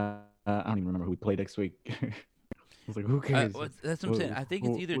 I don't even remember who we play next week. I was like, who cares? that's what I'm saying. I think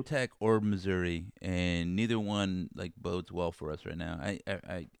it's either Tech or Missouri, and neither one like bodes well for us right now.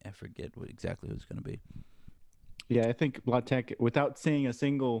 I forget what exactly who's going to be. Yeah, I think La Tech, without seeing a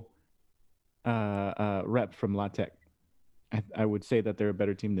single rep from La Tech, I would say that they're a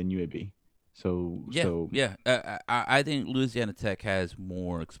better team than UAB. So Yeah, so yeah. I think Louisiana Tech has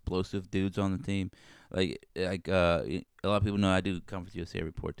more explosive dudes on the team. A lot of people know I do Conference USA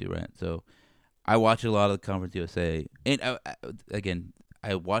report too, right? So I watch a lot of the Conference USA, and again,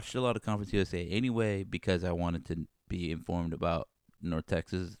 I watched a lot of Conference USA anyway because I wanted to be informed about North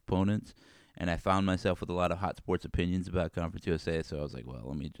Texas opponents, and I found myself with a lot of hot sports opinions about Conference USA. So I was like, well,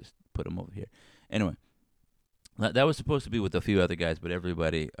 let me just put them over here. Anyway, that was supposed to be with a few other guys, but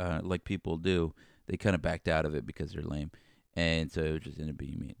everybody, like people do, they kind of backed out of it because they're lame, and so it just ended up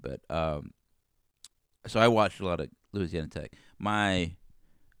being me. But so I watched a lot of Louisiana Tech. I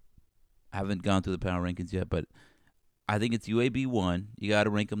haven't gone through the power rankings yet, but I think it's UAB one. You got to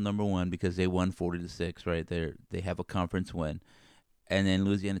rank them number one because they won 40-6, right? They have a conference win, and then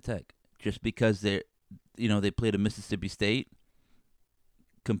Louisiana Tech, just because they played a Mississippi State,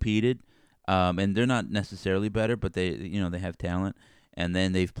 competed, and they're not necessarily better, but they have talent. And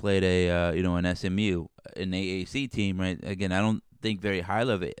then they've played an SMU, an AAC team, right? Again, I don't think very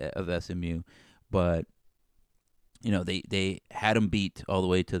highly of SMU, but they had them beat all the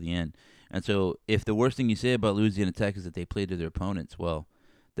way to the end. And so, if the worst thing you say about Louisiana Tech is that they played to their opponents, well,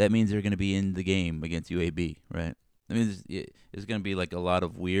 that means they're going to be in the game against UAB, right? I mean, there's going to be like a lot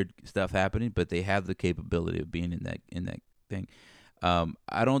of weird stuff happening, but they have the capability of being in that thing.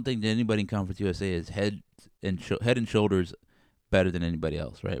 I don't think that anybody in Conference USA is head and shoulders better than anybody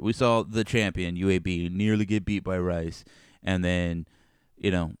else, right? We saw the champion UAB nearly get beat by Rice, and then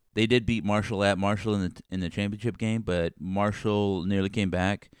they did beat Marshall at Marshall in the championship game, but Marshall nearly came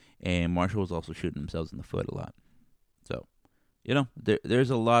back, and Marshall was also shooting themselves in the foot a lot. So, there's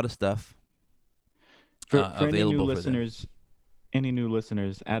a lot of stuff for available for them. any new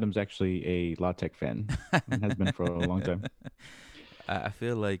listeners, Adam's actually a La Tech fan and has been for a long time. I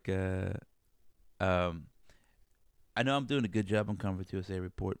feel like um, I know I'm doing a good job on Conference USA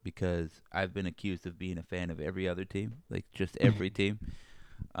report because I've been accused of being a fan of every other team, like just every team.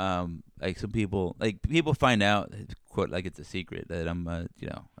 Like some people, find out, quote, like it's a secret that I'm a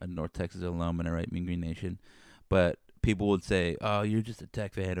North Texas alum and I write Mean Green Nation, but people would say, "Oh, you're just a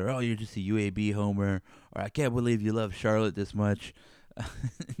Tech fan," or "Oh, you're just a UAB homer," or "I can't believe you love Charlotte this much."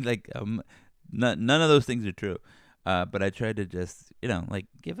 Like none of those things are true. But I try to just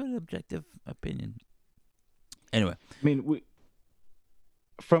give an objective opinion. Anyway, I mean,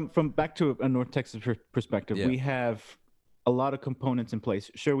 from back to a North Texas perspective, yeah, we have a lot of components in place.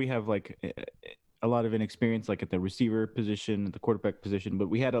 Sure, we have like a lot of inexperience, like at the receiver position, the quarterback position, but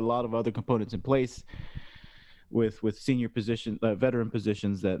we had a lot of other components in place with senior position, veteran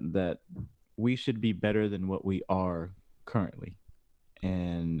positions that we should be better than what we are currently.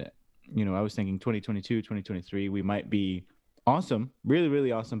 And I was thinking 2022, 2023, we might be awesome, really,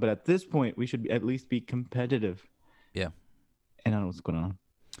 really awesome. But at this point, we should at least be competitive. Yeah. And I don't know what's going on.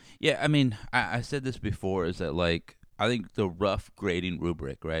 Yeah, I mean, I said this before is that, like, I think the rough grading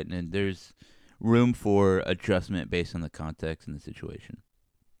rubric, right? And there's room for adjustment based on the context and the situation.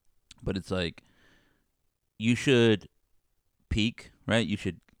 But it's like you should peak, right? You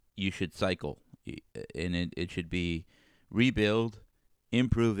should cycle, and it should be rebuild,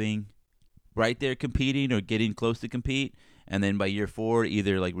 improving, right there competing or getting close to compete, and then by year 4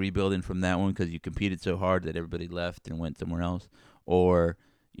 either like rebuilding from that one because you competed so hard that everybody left and went somewhere else, or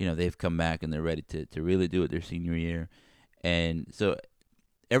they've come back and they're ready to really do it their senior year. And so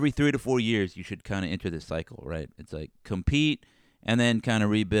every 3 to 4 years you should kind of enter this cycle, right? It's like compete and then kind of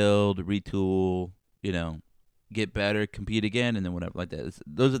rebuild, retool, you know, get better, compete again, and then whatever like that.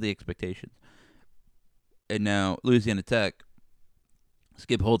 Those are the expectations. And now Louisiana Tech,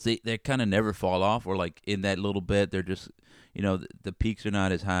 Skip Holtz, they kind of never fall off, or like in that little bit, they're just, the peaks are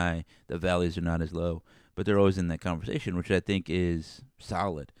not as high, the valleys are not as low, but they're always in that conversation, which I think is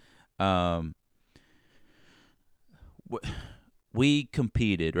solid. Um, we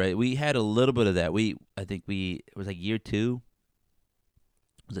competed, right? We had a little bit of that. I think it was like year 2,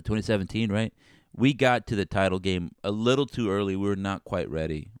 was it 2017, right? We got to the title game a little too early. We were not quite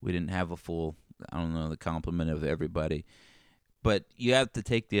ready. We didn't have a full, I don't know, the complement of everybody. But you have to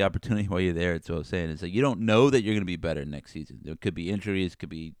take the opportunity while you're there. That's what I was saying. It's like you don't know that you're going to be better next season. There could be injuries, could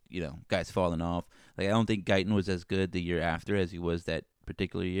be guys falling off. Like I don't think Guyton was as good the year after as he was that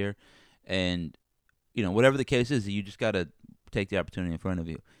particular year, and whatever the case is, you just got to take the opportunity in front of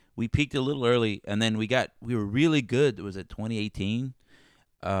you. We peaked a little early, and then we were really good. It was at 2018,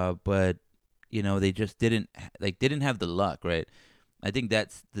 but they just didn't have the luck, right? I think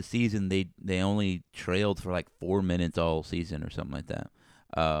that's the season they only trailed for like 4 minutes all season or something like that.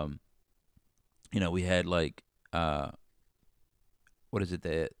 Um, we had like what is it,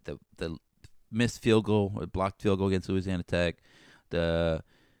 the missed field goal or blocked field goal against Louisiana Tech, the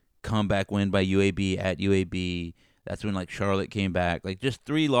comeback win by UAB at UAB. That's when like Charlotte came back. Like just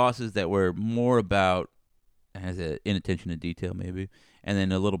 3 losses that were more about has an inattention to detail maybe, and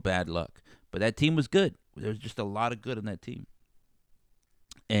then a little bad luck. But that team was good. There was just a lot of good on that team.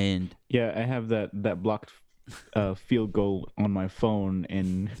 And Yeah, I have that blocked field goal on my phone,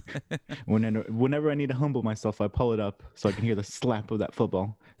 and whenever I need to humble myself, I pull it up so I can hear the slap of that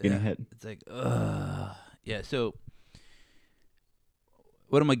football getting yeah, hit. it's like yeah. So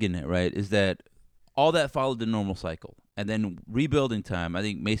what am I getting at? Right, is that all that followed the normal cycle, and then rebuilding time. I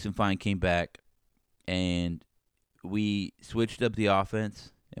think Mason Fine came back, and we switched up the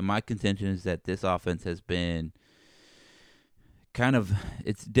offense. And my contention is that this offense has been kind of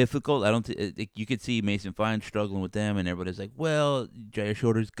it's difficult. I don't. You could see Mason Fine struggling with them, and everybody's like, "Well, Jair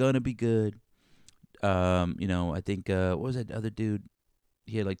Shorter's gonna be good." I think what was that other dude?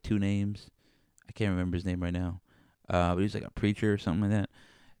 He had like 2 names. I can't remember his name right now. But he was like a preacher or something like that.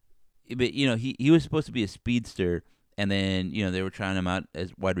 But he was supposed to be a speedster, and then they were trying him out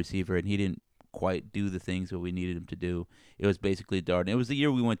as wide receiver, and he didn't quite do the things that we needed him to do. It was basically Darden. It was the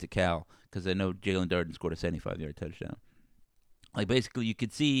year we went to Cal because I know Jalen Darden scored a 75-yard touchdown. Like basically, you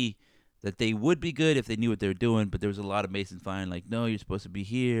could see that they would be good if they knew what they were doing, but there was a lot of Mason Fine like, no, you're supposed to be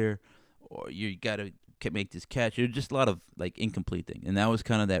here, or you got to make this catch. There's just a lot of like incomplete thing, and that was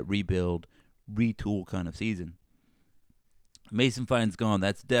kind of that rebuild, retool kind of season. Mason Fine's gone.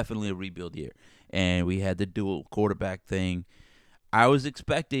 That's definitely a rebuild year, and we had the dual quarterback thing. I was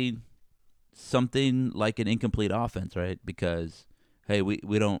expecting something like an incomplete offense, right? Because hey, we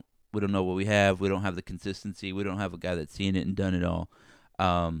don't know what we have. We don't have the consistency. We don't have a guy that's seen it and done it all.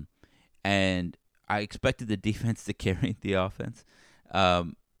 Um, and I expected the defense to carry the offense,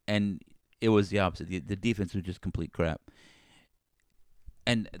 and it was the opposite. The defense was just complete crap,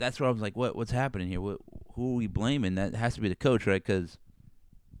 and that's where I was like, what's happening here? Who are we blaming? That has to be the coach, right? Because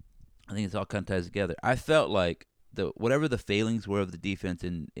I think it's all kind of ties together. I felt like whatever the failings were of the defense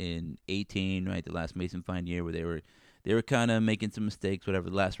in 18, right, the last Mason Fine year where they were kind of making some mistakes, whatever,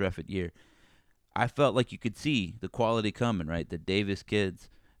 the last Refit year. I felt like you could see the quality coming, right? The Davis kids,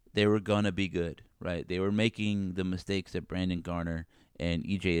 they were gonna be good, right? They were making the mistakes that Brandon Garner and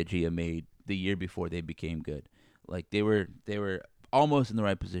EJ Agia made the year before they became good. Like they were almost in the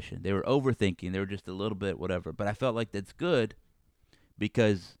right position. They were overthinking. They were just a little bit whatever. But I felt like that's good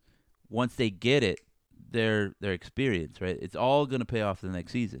because once they get it, their experience, right? It's all gonna pay off the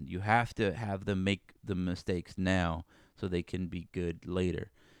next season. You have to have them make the mistakes now so they can be good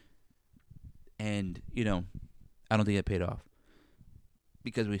later. And I don't think it paid off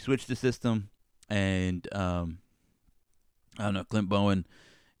because we switched the system, and I don't know, Clint Bowen.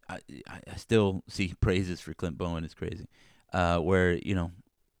 I still see praises for Clint Bowen. It's crazy. where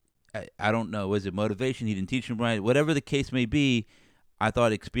I don't know, was it motivation? He didn't teach him right. Whatever the case may be, I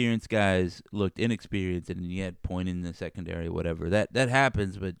thought experienced guys looked inexperienced, and you had point in the secondary, whatever. That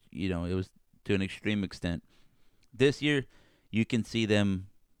happens, but it was to an extreme extent. This year, you can see them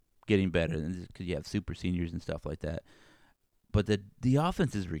getting better because you have super seniors and stuff like that. But the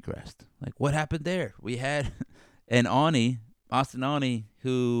offense has regressed. Like, what happened there? We had an Austin Ani,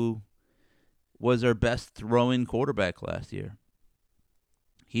 who was our best throwing quarterback last year.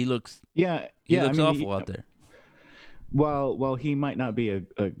 He looks Yeah, he yeah. I looks mean, awful out there. while he might not be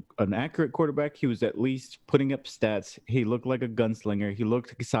an accurate quarterback, he was at least putting up stats. He looked like a gunslinger. He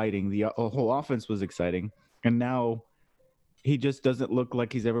looked exciting. The whole offense was exciting, and now he just doesn't look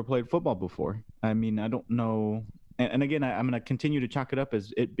like he's ever played football before. I mean, I don't know. And again, I'm going to continue to chalk it up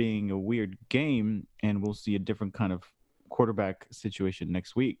as it being a weird game, and we'll see a different kind of quarterback situation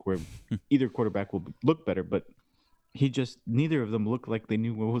next week where either quarterback will look better, but neither of them looked like they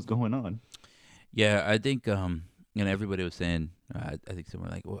knew what was going on. Yeah, I think everybody was saying. I think someone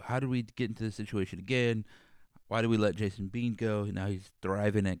like, well, how did we get into this situation again? Why did we let Jason Bean go? Now he's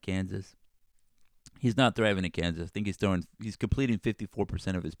thriving at Kansas. He's not thriving at Kansas. I think he's completing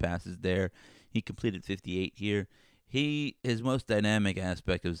 54% of his passes there. He completed 58 here. His most dynamic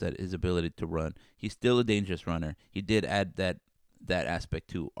aspect is that his ability to run. He's still a dangerous runner. He did add that aspect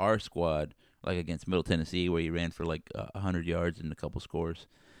to our squad, like against Middle Tennessee, where he ran for like 100 yards and a couple scores.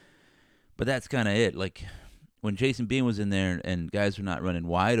 But that's kind of it. Like when Jason Bean was in there and guys were not running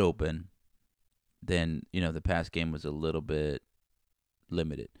wide open, then the pass game was a little bit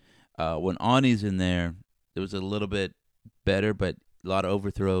limited. When Ani's in there, it was a little bit better, but a lot of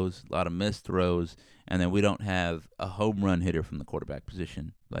overthrows, a lot of missed throws, and then we don't have a home run hitter from the quarterback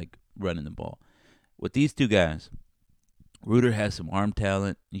position, like running the ball. With these two guys, Reuter has some arm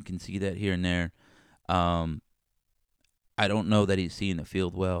talent. You can see that here and there. I don't know that he's seeing the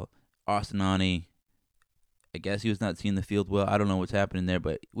field well. Austin Ani, I guess he was not seeing the field well. I don't know what's happening there,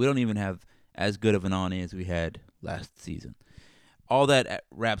 but we don't even have as good of an Ani as we had last season. All that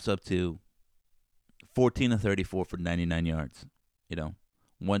wraps up to 14 of 34 for 99 yards.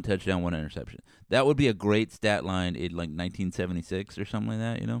 One touchdown, one interception. That would be a great stat line in like 1976 or something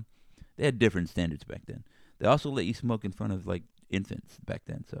like that. They had different standards back then. They also let you smoke in front of like infants back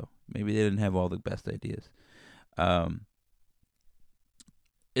then, so maybe they didn't have all the best ideas.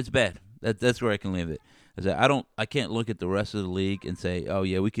 It's bad. That's where I can leave it. I can't look at the rest of the league and say, oh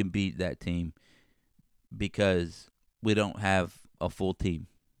yeah, we can beat that team because we don't have a full team.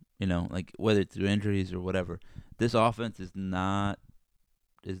 Like whether it's through injuries or whatever. This offense is not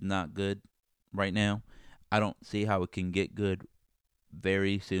good right now. I don't see how it can get good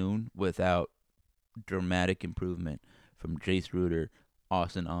very soon without dramatic improvement from Jace Reuter,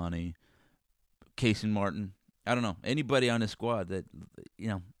 Austin Ani, Casey Martin. I don't know anybody on the squad that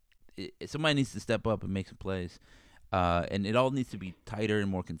somebody needs to step up and make some plays, and it all needs to be tighter and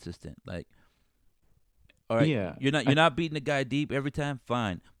more consistent. Like, all right, Yeah, you're not beating the guy deep every time,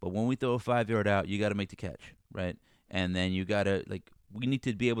 fine. But when we throw a 5 yard out, you got to make the catch, right? And then you got to we need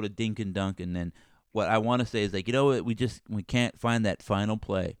to be able to dink and dunk. And then what I want to say is what, we can't find that final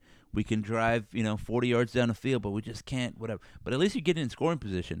play. We can drive 40 yards down the field, but we just can't whatever. But at least you get in scoring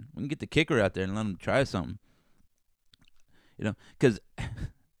position. We can get the kicker out there and let him try something. Because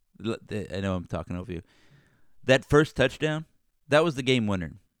I know I'm talking over you. That first touchdown, that was the game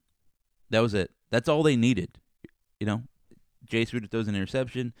winner. That was it. That's all they needed. Jace Reuter throws an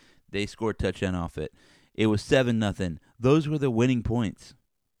interception. They scored a touchdown off it. It was 7-0. Those were the winning points.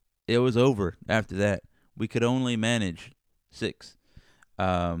 It was over after that. We could only manage 6.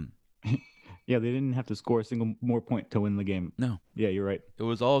 Yeah, they didn't have to score a single more point to win the game. No. Yeah, you're right. It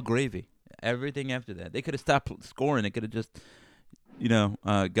was all gravy. Everything after that. They could have stopped scoring. They could have just,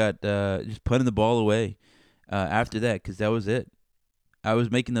 got just putting the ball away after that because that was it. I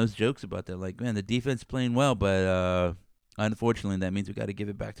was making those jokes about that. Like, man, the defense playing well, but unfortunately that means we got to give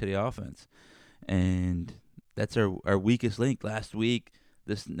it back to the offense. And that's our weakest link. Last week,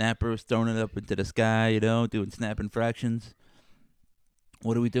 the snapper was throwing it up into the sky, doing snapping fractions.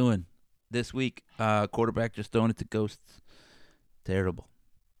 What are we doing? This week, quarterback just throwing it to ghosts. Terrible.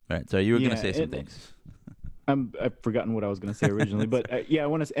 All right, so you were going to say some things. I've forgotten what I was going to say originally, but I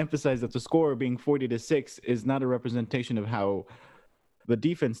want to emphasize that the score being 40-6 is not a representation of how the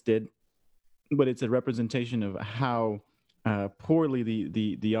defense did, but it's a representation of how poorly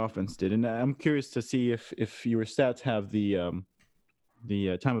the offense did. And I'm curious to see if your stats have the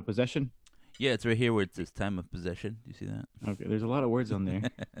time of possession. Yeah, it's right here where it says time of possession. Do you see that? Okay, there's a lot of words on there.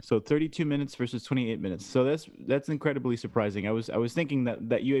 So 32 minutes versus 28 minutes. So that's incredibly surprising. I was thinking that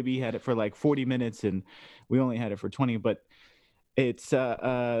UAB had it for like 40 minutes and we only had it for 20. But It's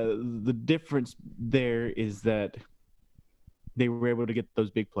the difference there is that they were able to get those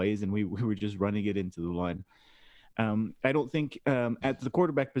big plays, and we were just running it into the line. I don't think at the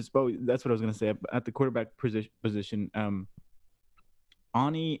quarterback position. That's what I was going to say. At the quarterback position,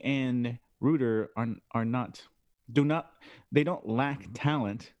 Ani and Reuter are not do not they don't lack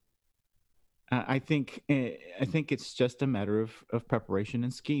talent. I think it's just a matter of preparation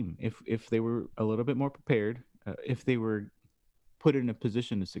and scheme. If they were a little bit more prepared, if they were put in a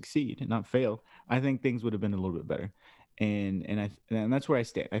position to succeed and not fail, I think things would have been a little bit better. And that's where I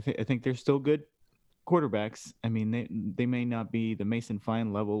stand. I think they're still good quarterbacks. I mean, they may not be the Mason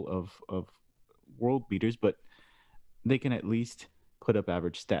Fine level of world beaters, but they can at least put up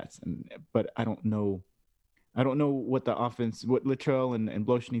average stats. But I don't know what the offense, what Littrell and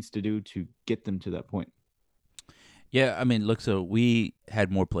Bloch needs to do to get them to that point. Yeah, I mean, look, so we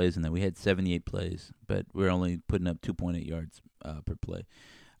had more plays than that. We had 78 plays, but we're only putting up 2.8 yards per play.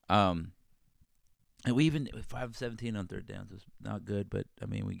 Um, and we even 5 of 17 on third downs is not good, but I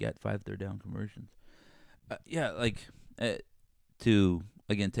mean, we got 5 third down conversions. Yeah, like to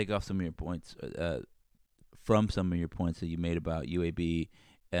again take off some of your points from some of your points that you made about UAB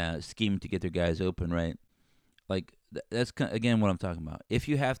scheme to get their guys open, right? Like that's again what I'm talking about. If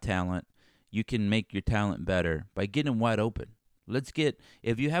you have talent, you can make your talent better by getting them wide open. Let's get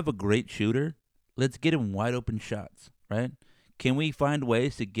if you have a great shooter, let's get him wide open shots, right? Can we find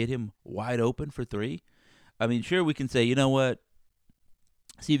ways to get him wide open for three? I mean, sure, we can say, you know what?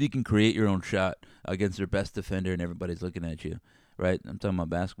 See if you can create your own shot against their best defender and everybody's looking at you, right? I'm talking about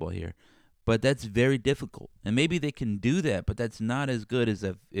basketball here. But that's very difficult. And maybe they can do that, but that's not as good as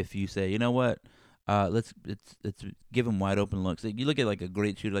if you say, you know what? Let's give him wide open looks. You look at like a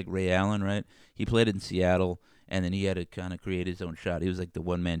great shooter like Ray Allen, right? He played in Seattle, and then he had to kind of create his own shot. He was like the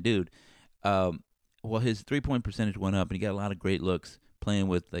one man dude. Um, well, his 3 point percentage went up, and he got a lot of great looks playing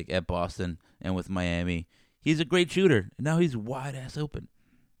with like at Boston and with Miami. He's a great shooter. And now he's wide ass open.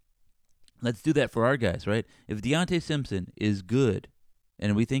 Let's do that for our guys, right? If Deontay Simpson is good,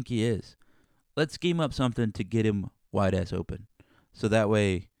 and we think he is, let's scheme up something to get him wide ass open. So that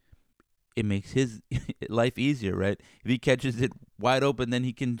way it makes his life easier, right? If he catches it wide open, then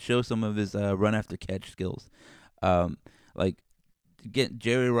he can show some of his run after catch skills. Um, like, get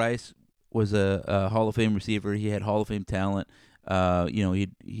Jerry Rice was a Hall of Fame receiver. He had Hall of Fame talent.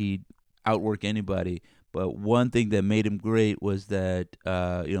 He'd outwork anybody. But one thing that made him great was that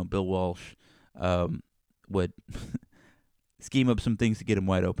Bill Walsh would scheme up some things to get him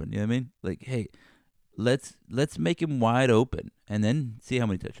wide open. You know what I mean? Like, hey, let's make him wide open and then see how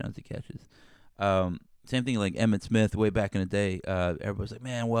many touchdowns he catches. Same thing like Emmitt Smith way back in the day. Everybody's like,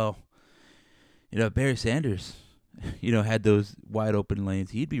 man, well, Barry Sanders, had those wide open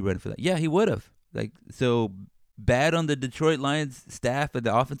lanes. He'd be ready for that. Yeah, he would have. Like, so bad on the Detroit Lions staff and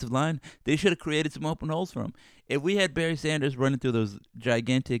the offensive line. They should have created some open holes for him. If we had Barry Sanders running through those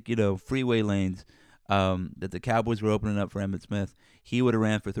gigantic, freeway lanes that the Cowboys were opening up for Emmitt Smith, he would have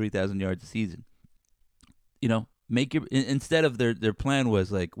ran for 3,000 yards a season. Make your instead of their plan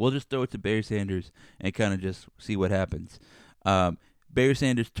was like, we'll just throw it to Barry Sanders and kind of just see what happens. Barry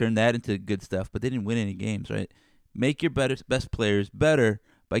Sanders turned that into good stuff, but they didn't win any games, right? Make your best players better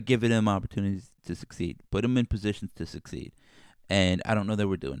by giving them opportunities to succeed. Put them in positions to succeed. And I don't know that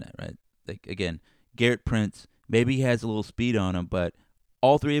we're doing that, right? Like, again, Garrett Prince, maybe he has a little speed on him, but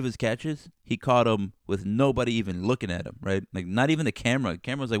all 3 of his catches, he caught them with nobody even looking at him, right? Like, not even the camera. The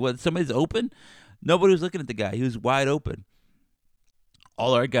camera was like, what, somebody's open? Nobody was looking at the guy. He was wide open.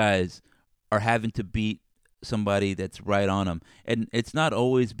 All our guys are having to beat somebody that's right on them. And it's not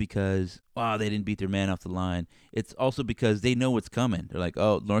always because, they didn't beat their man off the line. It's also because they know what's coming. They're like,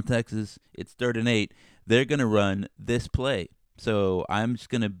 oh, North Texas, it's 3rd and 8. They're going to run this play. So I'm just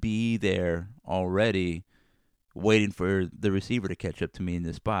going to be there already waiting for the receiver to catch up to me in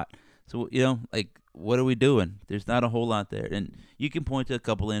this spot. So, what are we doing? There's not a whole lot there. And you can point to a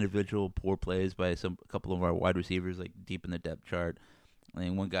couple of individual poor plays by a couple of our wide receivers, like deep in the depth chart. I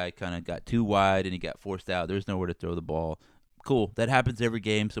mean, one guy kind of got too wide and he got forced out. There's nowhere to throw the ball. Cool. That happens every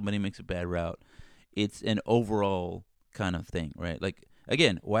game. Somebody makes a bad route. It's an overall kind of thing, right? Like,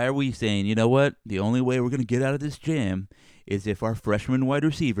 again, why are we saying, you know what? The only way we're going to get out of this jam is if our freshman wide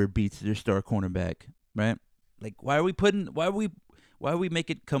receiver beats their star cornerback, right? Like, why are we make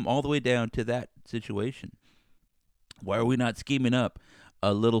it come all the way down to that situation? Why are we not scheming up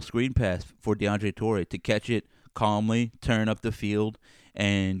a little screen pass for DeAndre Torrey to catch it calmly, turn up the field,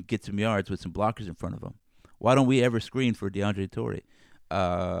 and get some yards with some blockers in front of him? Why don't we ever screen for DeAndre Torrey?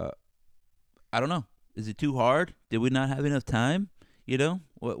 I don't know. Is it too hard? Did we not have enough time?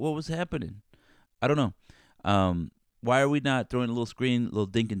 What was happening? I don't know. Why are we not throwing a little screen, a little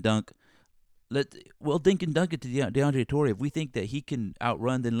dink and dunk? We'll dink and dunk it to DeAndre Torrey. If we think that he can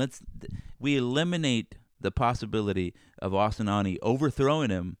outrun, then we eliminate the possibility of Osanani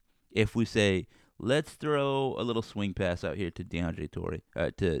overthrowing him if we say, let's throw a little swing pass out here to DeAndre Torrey,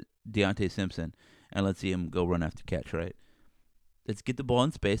 to Deontay Simpson, and let's see him go run after catch, right? Let's get the ball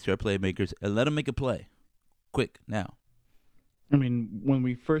in space to our playmakers and let them make a play. Quick, now. I mean, when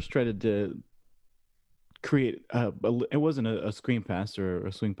we first tried to create, it wasn't a screen pass or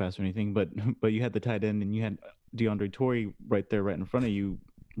a swing pass or anything, but you had the tight end and you had DeAndre Torrey right there, right in front of you.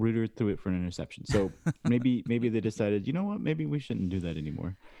 Reuter threw it for an interception. So maybe they decided, you know what, maybe we shouldn't do that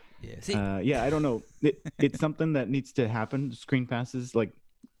anymore. Yeah, see, I don't know. It's something that needs to happen. Screen passes, like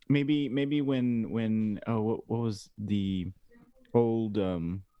maybe when what was the old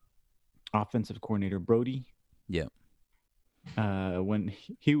offensive coordinator Brody? yeah. When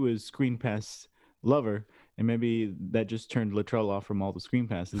he was screen pass lover, and maybe that just turned Latrell off from all the screen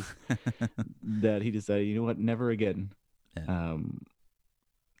passes. That he decided, you know what, never again. Yeah.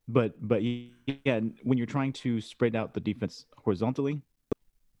 But yeah, when you're trying to spread out the defense horizontally,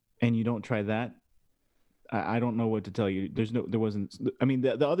 and you don't try that, I don't know what to tell you. There wasn't. I mean,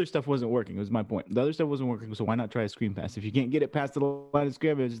 the other stuff wasn't working. Was my point. The other stuff wasn't working. So why not try a screen pass? If you can't get it past the line of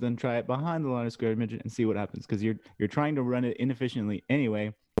scrimmage, then try it behind the line of scrimmage and see what happens. Because you're trying to run it inefficiently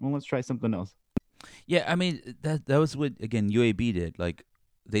anyway. Well, let's try something else. Yeah, I mean that was what again UAB did. Like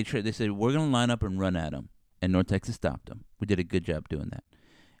they said we're gonna line up and run at them, and North Texas stopped them. We did a good job doing that.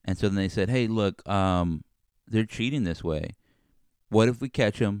 And so then they said, hey, look, they're cheating this way. What if we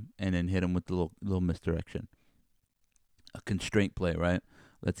catch them and then hit them with the little misdirection, a constraint play, right?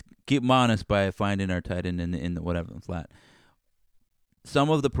 Let's keep them honest by finding our tight end in the whatever flat.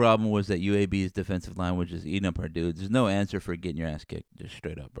 Some of the problem was that UAB's defensive line was just eating up our dudes. There's no answer for getting your ass kicked, just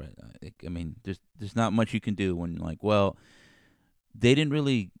straight up, right? I mean, there's not much you can do when like, well, they didn't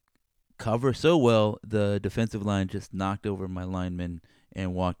really cover so well. The defensive line just knocked over my lineman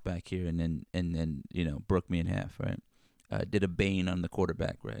and walked back here and then broke me in half, right? Did a bane on the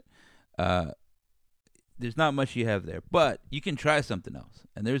quarterback, right? There's not much you have there, but you can try something else.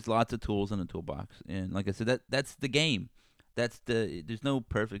 And there's lots of tools in the toolbox. And like I said, that's the game. There's no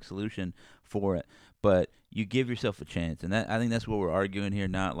perfect solution for it, but you give yourself a chance. And I think that's what we're arguing here.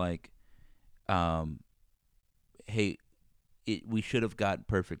 Not like, hey, we should have got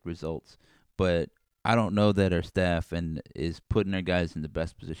perfect results, but I don't know that our staff is putting our guys in the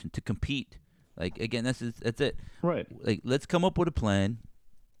best position to compete. Like again, that's it. Right. Like let's come up with a plan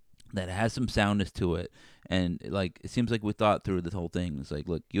that has some soundness to it, and like it seems like we thought through the whole thing. It's like,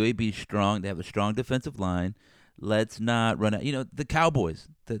 look, UAB's strong. They have a strong defensive line. Let's not run out. The Cowboys,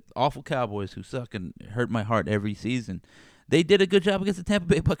 the awful Cowboys who suck and hurt my heart every season. They did a good job against the Tampa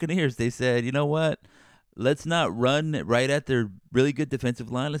Bay Buccaneers. They said, you know what? Let's not run right at their really good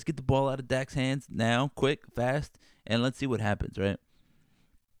defensive line. Let's get the ball out of Dak's hands now, quick, fast, and let's see what happens, right?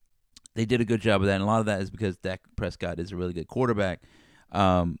 They did a good job of that, and a lot of that is because Dak Prescott is a really good quarterback.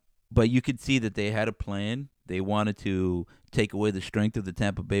 But you could see that they had a plan. They wanted to take away the strength of the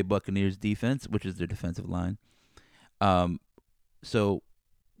Tampa Bay Buccaneers defense, which is their defensive line. So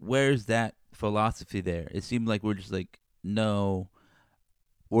where's that philosophy there? It seemed like we're just like, no,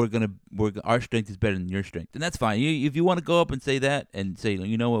 our strength is better than your strength, and that's fine. If you want to go up and say that and say,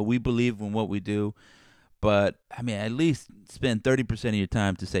 you know what, we believe in what we do, but I mean, at least spend 30% of your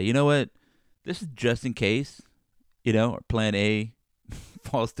time to say, you know what, this is just in case, or Plan A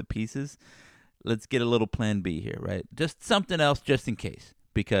falls to pieces. Let's get a little Plan B here, right? Just something else, just in case,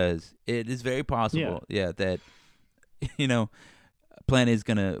 because it is very possible, that Plan A is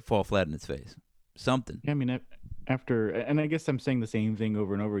gonna fall flat in its face. Something. I mean, and I guess I'm saying the same thing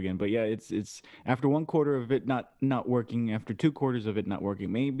over and over again, but yeah, it's after one quarter of it not working, after 2 quarters of it not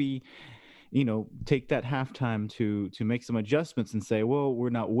working, maybe take that halftime to make some adjustments and say, well, we're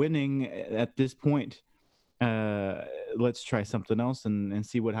not winning at this point. Let's try something else and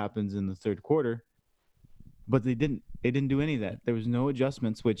see what happens in the third quarter. But they didn't do any of that. There was no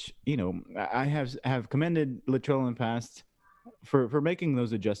adjustments, which I have commended Latrell in the past for making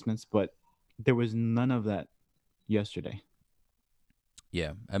those adjustments, but there was none of that yesterday.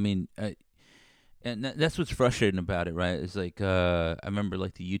 Yeah, I mean, and that's what's frustrating about it, right? It's like I remember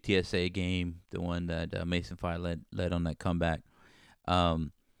like the UTSA game, the one that Mason Fye led on that comeback.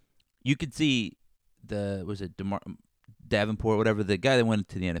 You could see Davenport, whatever, the guy that went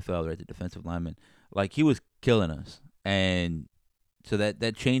to the NFL, right, the defensive lineman, like he was killing us, and so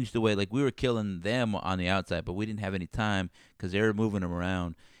that changed the way. Like we were killing them on the outside, but we didn't have any time because they were moving them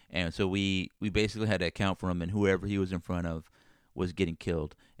around, and so we basically had to account for him, and whoever he was in front of was getting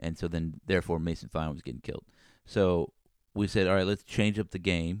killed, and so then therefore Mason Fine was getting killed. So we said, all right, let's change up the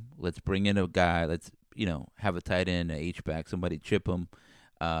game. Let's bring in a guy. Let's have a tight end, a H back, somebody chip him.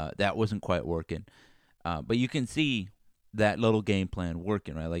 That wasn't quite working. But you can see that little game plan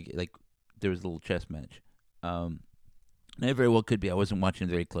working, right? Like there was a little chess match. And it very well could be. I wasn't watching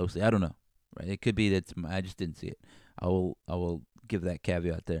very closely. I don't know, right? It could be that I just didn't see it. I will give that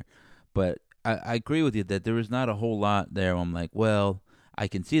caveat there, but I agree with you that there was not a whole lot there. Where I'm like, well, I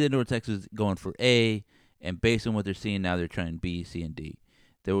can see that North Texas going for A, and based on what they're seeing now, they're trying B, C, and D.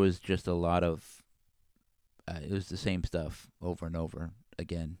 There was just a lot of it was the same stuff over and over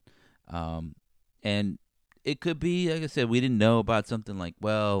again, and it could be like I said, we didn't know about something like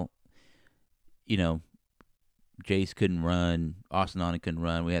you know Jace couldn't run, Austin Onnet couldn't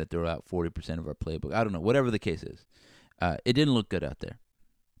run. We had to throw out 40% of our playbook. I don't know, whatever the case is. It didn't look good out there.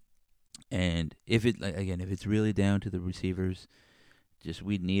 And if it's really down to the receivers, just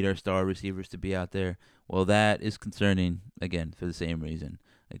we need our star receivers to be out there. Well, that is concerning again for the same reason.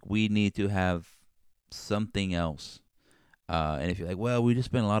 Like we need to have something else. And if you're like, well, we just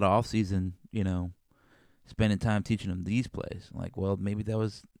spent a lot of off season, spending time teaching them these plays. Like, well, maybe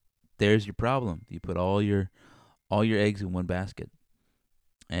there's your problem. You put all your eggs in one basket,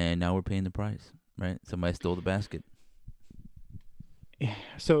 and now we're paying the price. Right? Somebody stole the basket.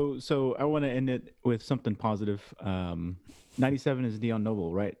 So I want to end it with something positive. 97 is Dion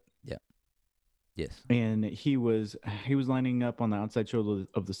Noble, right? Yeah. Yes. And he was lining up on the outside shoulder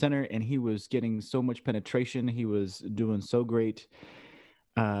of the center, and he was getting so much penetration. He was doing so great.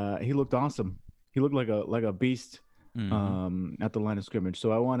 He looked awesome. He looked like a beast Mm-hmm. at the line of scrimmage.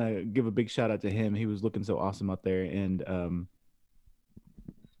 So I want to give a big shout out to him. He was looking so awesome out there, and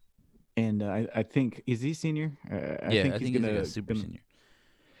I think is he senior? I Yeah, think I he's think he's like a super senior.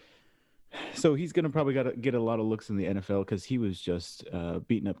 so he's gonna probably got to get a lot of looks in the NFL because he was just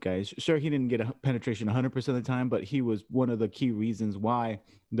beating up guys. Sure, he didn't get a penetration 100% of the time, but he was one of the key reasons why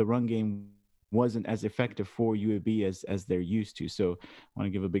the run game wasn't as effective for UAB as they're used to. So I want to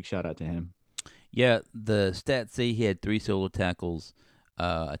give a big shout out to him. Yeah, the stats say he had 3 solo tackles,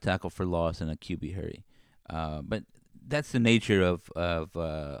 a tackle for loss, and a QB hurry. But that's the nature of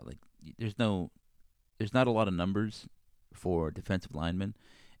like there's no there's not a lot of numbers for defensive linemen,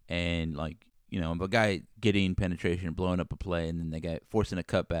 and if a guy getting penetration, blowing up a play, and then the guy forcing a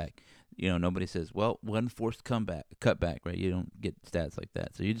cutback, nobody says, well, one forced cutback, right? You don't get stats like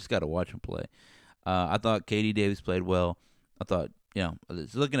that, so you just got to watch him play. I thought Katie Davis played well. I thought,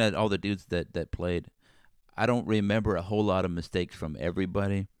 just looking at all the dudes that played, I don't remember a whole lot of mistakes from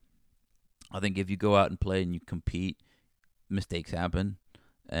everybody. I think if you go out and play and you compete, mistakes happen,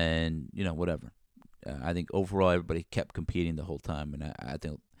 and whatever. I think overall everybody kept competing the whole time, and I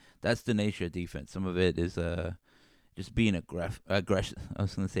think that's the nature of defense. Some of it is just being aggression. I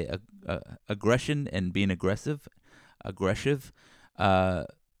was going to say aggression and being aggressive.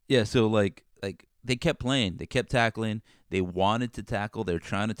 Yeah. So like they kept playing, they kept tackling, they wanted to tackle, they're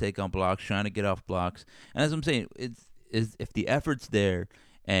trying to take on blocks, trying to get off blocks, and as I'm saying, it's is if the effort's there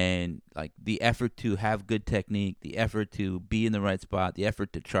and like the effort to have good technique, the effort to be in the right spot, the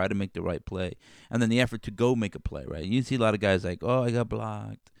effort to try to make the right play, and then the effort to go make a play, right? You see a lot of guys like, oh, I got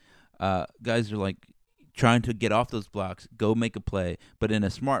blocked. Guys are like trying to get off those blocks, go make a play, but in a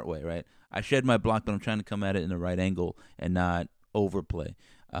smart way, right? I shed my block, but I'm trying to come at it in the right angle and not overplay,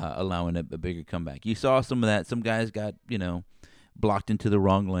 allowing a bigger comeback. You saw some of that. Some guys got, blocked into the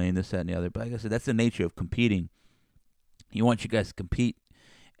wrong lane, this, that, and the other. But like I said, that's the nature of competing. You want you guys to compete,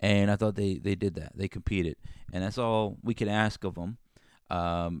 and I thought they did that. They competed, and that's all we could ask of them.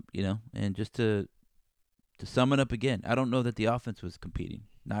 And just to sum it up again, I don't know that the offense was competing,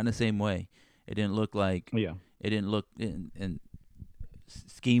 not in the same way. It didn't look like Yeah. it didn't look in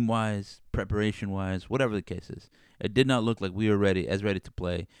scheme wise, preparation wise, whatever the case is. It did not look like we were ready to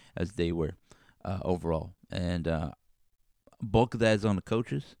play as they were overall, and bulk of that is on the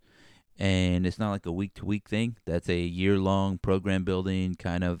coaches. And it's not like a week to week thing. That's a year long program building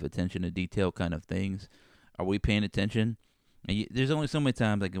kind of attention to detail kind of things. Are we paying attention? And there's only so many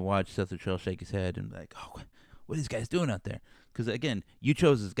times I can watch Seth Luttrell shake his head and be like, oh, what are these guys doing out there? Because again, you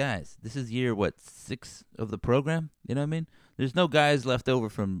chose as guys. This is year 6 of the program. You know what I mean? There's no guys left over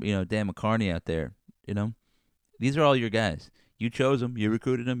from Dan McCarney out there. These are all your guys. You chose them. You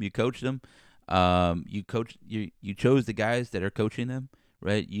recruited them. You coached them. You chose the guys that are coaching them,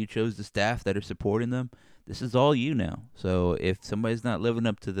 right? You chose the staff that are supporting them. This is all you now. So if somebody's not living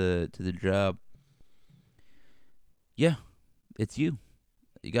up to the job, yeah, it's you.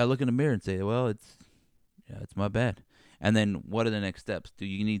 You gotta look in the mirror and say, well, it's my bad. And then what are the next steps? Do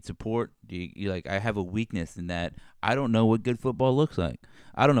you need support? Do you like? I have a weakness in that I don't know what good football looks like.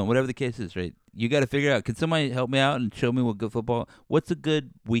 I don't know. Whatever the case is, right? you got to figure out. Can somebody help me out and show me what good football? What's a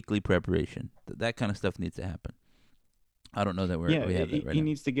good weekly preparation? That kind of stuff needs to happen. I don't know that Yeah, we have that right he now.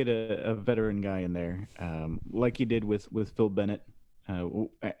 needs to get a veteran guy in there, like he did with Phil Bennett.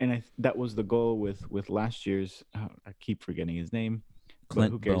 And that was the goal with last year's. I keep forgetting his name, but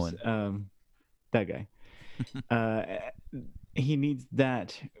Clint who cares? Bowen. That guy. Uh, he needs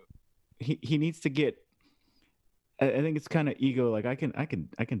that. He needs to get. I think it's kind of ego. Like I can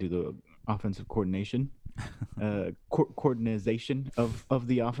do the offensive coordination, coordination of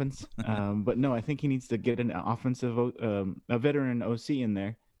the offense. But no, I think he needs to get an a veteran OC in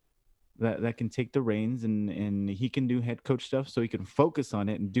there that can take the reins, and he can do head coach stuff, so he can focus on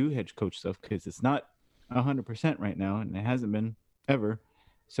it and do head coach stuff, because it's not 100% right now, and it hasn't been ever.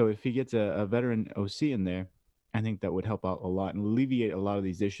 So if he gets a veteran OC in there, I think that would help out a lot and alleviate a lot of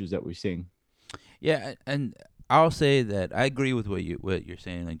these issues that we're seeing. Yeah, and I'll say that I agree with what you're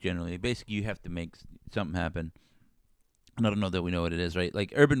saying. Like generally, basically, you have to make something happen. And I don't know that we know what it is, right?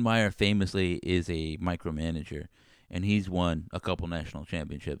 Like Urban Meyer famously is a micromanager, and he's won a couple national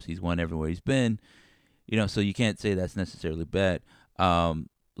championships. He's won everywhere he's been. So you can't say that's necessarily bad.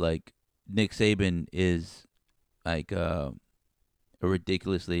 Like Nick Saban is like a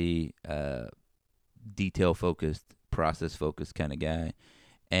ridiculously detail focused, process focused kind of guy,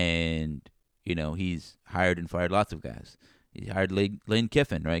 and he's hired and fired lots of guys. He hired Lane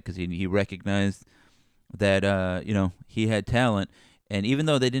Kiffin, right? Because he recognized that he had talent, and even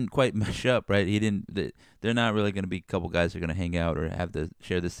though they didn't quite mesh up, right? They're not really going to be a couple guys who are going to hang out or have the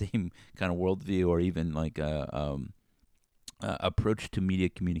share the same kind of worldview or even like approach to media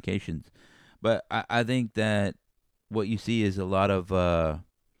communications. But I think that what you see is a lot of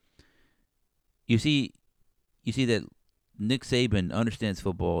you see that Nick Saban understands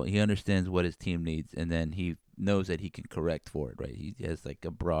football. He understands what his team needs, and then he knows that he can correct for it. Right? He has like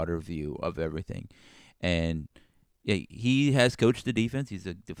a broader view of everything, and yeah, he has coached the defense. He's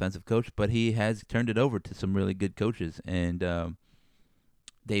a defensive coach, but he has turned it over to some really good coaches, and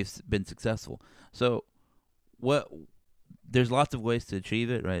they've been successful. So, what? There's lots of ways to achieve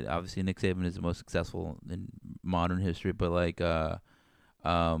it, right? Obviously, Nick Saban is the most successful in modern history, but like Dabo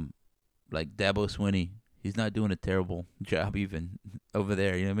Swinney, he's not doing a terrible job even over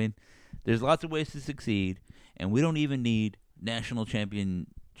there. You know what I mean? There's lots of ways to succeed, and we don't even need national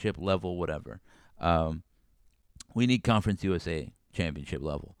championship level whatever. Um, we need Conference USA championship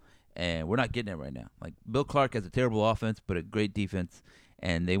level, and we're not getting it right now. Like Bill Clark has a terrible offense, but a great defense,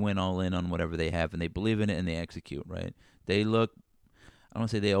 and they went all in on whatever they have, and they believe in it and they execute. Right? They look. I don't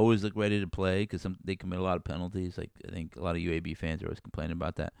want to say they always look ready to play because they commit a lot of penalties. Like I think a lot of UAB fans are always complaining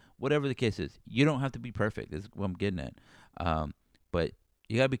about that. Whatever the case is, you don't have to be perfect. Is what I'm getting at. But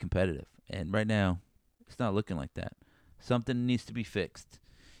you gotta be competitive, and right now, it's not looking like that. Something needs to be fixed,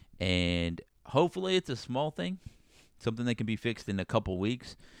 and hopefully, it's a small thing, something that can be fixed in a couple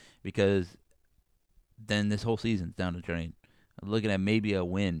weeks, because then this whole season's down the drain. I'm looking at maybe a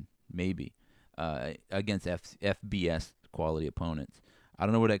win, maybe against FBS quality opponents. I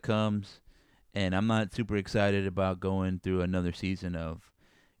don't know where that comes, and I'm not super excited about going through another season of,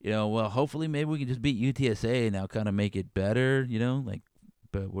 well, hopefully maybe we can just beat UTSA and now kind of make it better, like,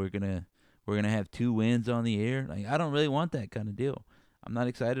 but we're gonna have 2 wins on the air. Like, I don't really want that kind of deal. I'm not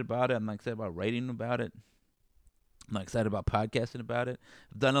excited about it. I'm not excited about writing about it. I'm not excited about podcasting about it.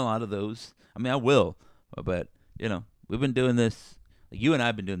 I've done a lot of those. I mean, I will, but we've been doing this. Like you and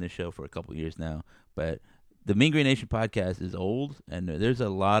I've been doing this show for a couple years now, but the Mean Green Nation podcast is old, and there's a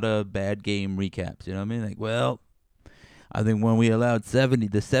lot of bad game recaps. You know what I mean? Like, well, I think when we allowed the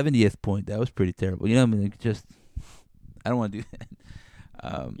 70th point, that was pretty terrible. You know what I mean? Like, just, I don't want to do that.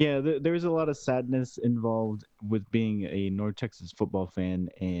 Yeah, there's a lot of sadness involved with being a North Texas football fan,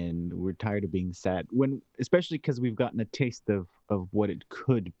 and we're tired of being sad especially because we've gotten a taste of what it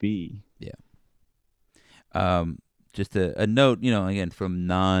could be. Yeah. Just a note, again, from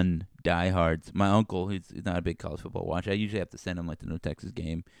non-diehards. My uncle, he's not a big college football watcher. I usually have to send him like the North Texas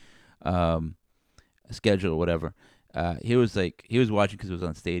game schedule or whatever. He was watching because it was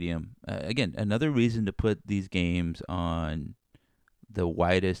on Stadium. Again, another reason to put these games on the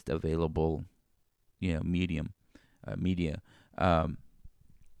widest available, medium, media.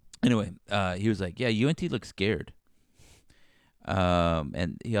 Anyway, he was like, "Yeah, UNT looks scared."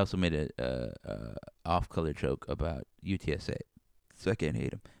 And he also made a off-color joke about UTSA, so I can't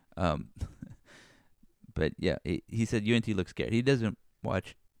hate him. But yeah, he said UNT looks scared. He doesn't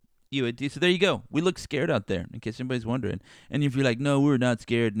watch UAT. So there you go. We look scared out there, in case anybody's wondering. And if you're like, no, we're not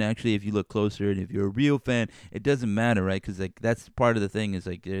scared, and actually, if you look closer, and if you're a real fan, it doesn't matter, right? Because like that's part of the thing is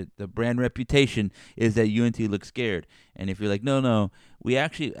like the brand reputation is that UNT looks scared. And if you're like, no, no, we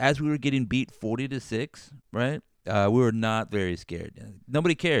actually, as we were getting beat 40-6, right? We were not very scared.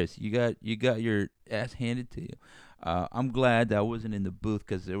 Nobody cares. You got your ass handed to you. I'm glad that I wasn't in the booth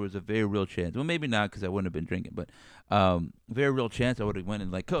because there was a very real chance. Well, maybe not because I wouldn't have been drinking, but very real chance I would have went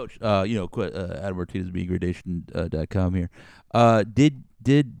and like, Coach, quit. Adam Ortiz, BeGradation.com here.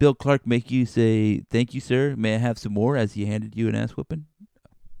 Did Bill Clark make you say thank you, sir? May I have some more as he handed you an ass whooping?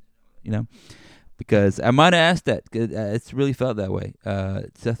 You know, because I might have asked that. 'Cause, it's really felt that way.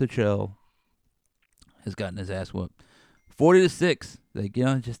 Seth Luttrell has gotten his ass whooped, 40-6. Like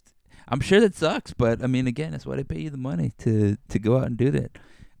just I'm sure that sucks, but I mean, again, that's why they pay you the money to go out and do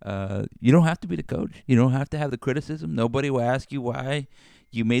that. You don't have to be the coach. You don't have to have the criticism. Nobody will ask you why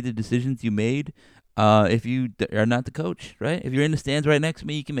you made the decisions you made. If you are not the coach, right? If you're in the stands right next to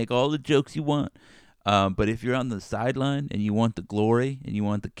me, you can make all the jokes you want. But if you're on the sideline and you want the glory and you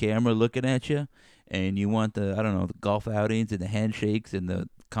want the camera looking at you and you want the the golf outings and the handshakes and the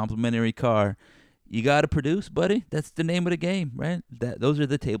complimentary car, you got to produce, buddy. That's the name of the game, right? Those are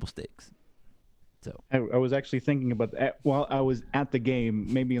the table stakes. So I was actually thinking about that while I was at the game,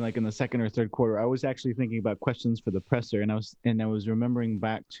 maybe like in the second or third quarter. I was actually thinking about questions for the presser, and I was remembering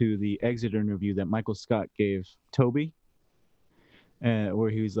back to the exit interview that Michael Scott gave Toby, where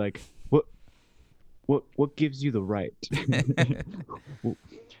he was like, what gives you the right?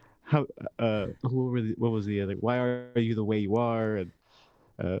 How what was the other? Why are you the way you are? And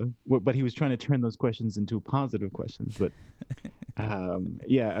but he was trying to turn those questions into positive questions. But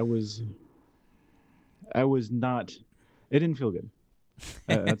yeah, I was not. It didn't feel good.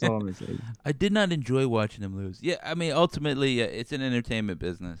 That's all I'm gonna say. I did not enjoy watching him lose. Yeah, I mean, ultimately, it's an entertainment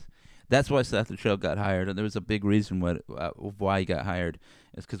business. That's why Seth Luttrell got hired, and there was a big reason why he got hired.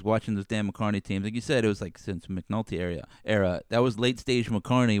 It's because watching those Dan McCarney teams, like you said, it was like since McNulty era. That was late stage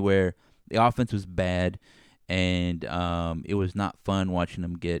McCarney where the offense was bad, and it was not fun watching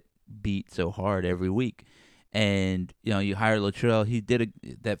them get beat so hard every week. And you hire Luttrell. He did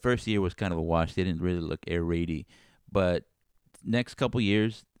that first year was kind of a wash. They didn't really look air raidy, but next couple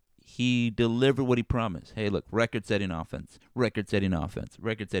years he delivered what he promised. Hey, look, record-setting offense, record-setting offense,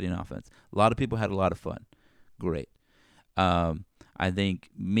 record-setting offense. A lot of people had a lot of fun. Great. I think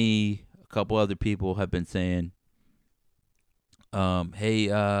a couple other people have been saying, hey,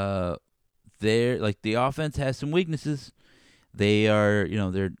 the offense has some weaknesses. They are,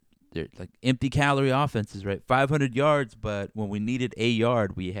 they're like empty calorie offenses, right? 500 yards, but when we needed a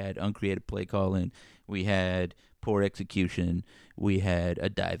yard, we had uncreative play calling. We had poor execution. We had a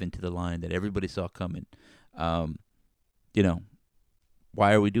dive into the line that everybody saw coming.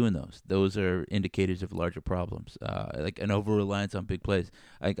 Why are we doing those? Those are indicators of larger problems, like an over reliance on big plays.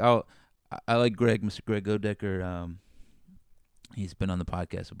 Like I like Mr. Greg Odecker. He's been on the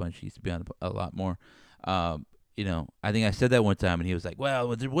podcast a bunch. He used to be on a lot more. I think I said that one time, and he was like, "Well,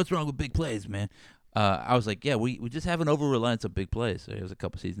 what's wrong with big plays, man?" I was like, "Yeah, we just have an over reliance on big plays." So it was a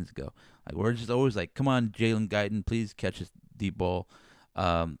couple seasons ago. Like we're just always like, "Come on, Jalen Guyton, please catch a deep ball.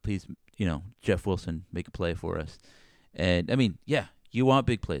 Please, Jeff Wilson, make a play for us." And I mean, yeah, you want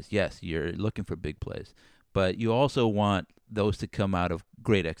big plays. Yes, you're looking for big plays, but you also want those to come out of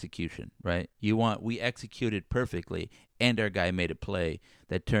great execution, right? We executed perfectly, and our guy made a play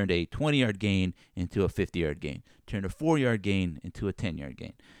that turned a 20-yard gain into a 50-yard gain, turned a 4-yard gain into a 10-yard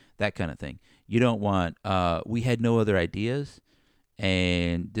gain, that kind of thing. You don't want, we had no other ideas,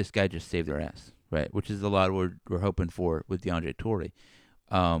 and this guy just saved our ass, right? Which is a lot of what we're hoping for with DeAndre Torrey.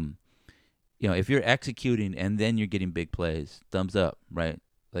 If you're executing and then you're getting big plays, thumbs up, right?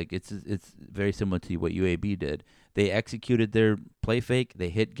 Like it's very similar to what UAB did. They executed their play fake. They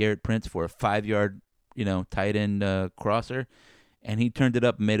hit Garrett Prince for a 5-yard, tight end crosser, and he turned it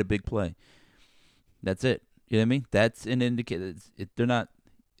up and made a big play. That's it. You know what I mean? That's an indicator. They're not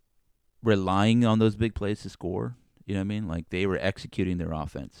relying on those big plays to score. You know what I mean? Like they were executing their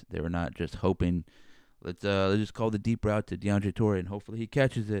offense. They were not just hoping. Let's just call the deep route to DeAndre Torrey, and hopefully he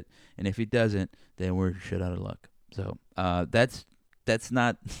catches it. And if he doesn't, then we're shit out of luck. So that's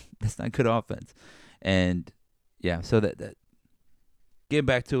not good offense. And yeah, so that getting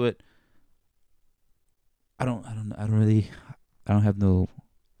back to it, I don't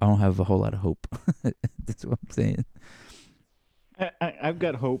have a whole lot of hope. That's what I'm saying. I've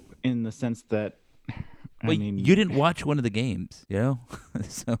got hope in the sense that you didn't watch one of the games,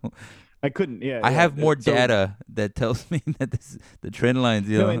 so I couldn't. Yeah, I have more data that tells me that the trend lines.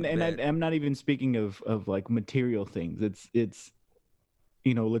 No, and I'm not even speaking of like material things. It's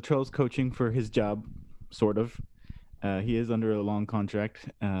Latrell's coaching for his job, sort of. He is under a long contract,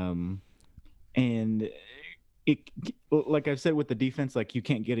 and it, like I've said with the defense, like you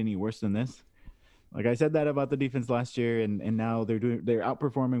can't get any worse than this. Like I said that about the defense last year, and now they're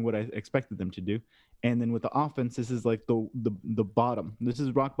outperforming what I expected them to do. And then with the offense, this is like the bottom. This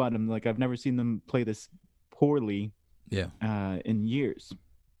is rock bottom. Like I've never seen them play this poorly Yeah. in years.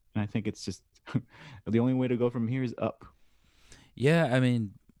 And I think it's just the only way to go from here is up. Yeah, I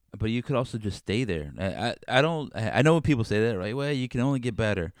mean, but you could also just stay there. I don't. I know when people say that, right? Well, you can only get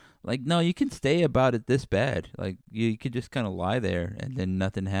better. Like, no, you can stay about it this bad. Like, you could just kind of lie there and then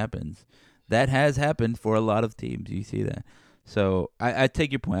nothing happens. That has happened for a lot of teams. You see that. So I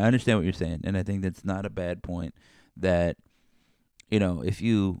take your point. I understand what you're saying, and I think that's not a bad point. That if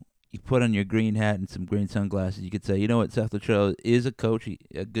you put on your green hat and some green sunglasses, you could say, you know what, Seth Luttrell is a coach,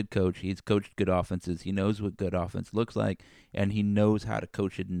 a good coach. He's coached good offenses. He knows what good offense looks like, and he knows how to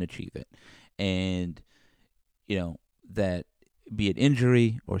coach it and achieve it. And that be it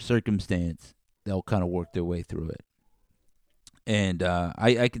injury or circumstance, they'll kind of work their way through it. And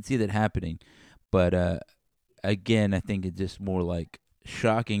I can see that happening, but again, I think it's just more like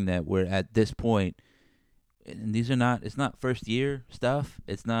shocking that we're at this point and these are not it's not first year stuff.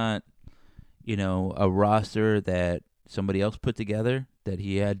 It's not, a roster that somebody else put together that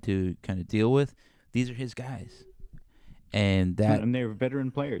he had to kind of deal with. These are his guys. And that And they're veteran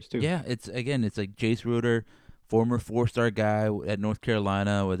players too. yeah, it's like Jace Ruder, former 4-star guy at North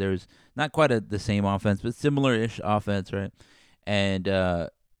Carolina where there's not quite the same offense, but similar-ish offense, right? And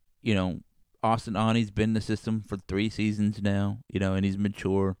you know, Austin Ani's been in the system for 3 seasons now, and he's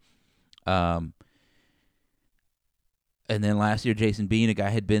mature. Um and then last year Jason Bean, a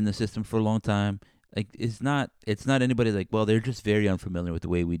guy had been in the system for a long time. Like it's not anybody like, well, they're just very unfamiliar with the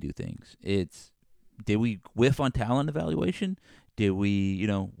way we do things. It's did we whiff on talent evaluation? Did we,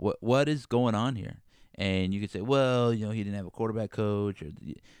 what is going on here? And you could say, well, he didn't have a quarterback coach or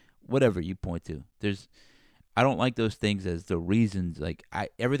whatever you point to. I don't like those things as the reasons. Like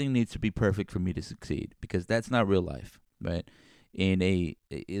everything needs to be perfect for me to succeed because that's not real life, right?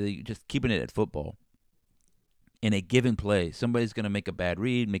 Just keeping it at football, in a given play, somebody's going to make a bad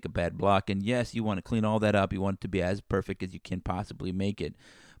read, make a bad block, and yes, you want to clean all that up. You want it to be as perfect as you can possibly make it,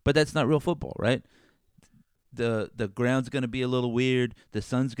 but that's not real football, right? The ground's going to be a little weird. The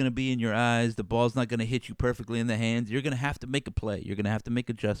sun's going to be in your eyes. The ball's not going to hit you perfectly in the hands. You're going to have to make a play. You're going to have to make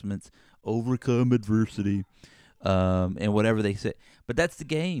adjustments, overcome adversity, and whatever they say. But that's the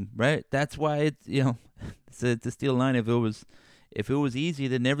game, right? That's why it's it's a steel line. If it was easy,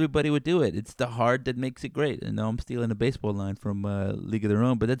 then everybody would do it. It's the hard that makes it great. And now I'm stealing a baseball line from League of Their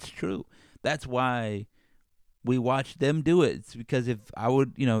Own, but that's true. That's why we watch them do it. It's because if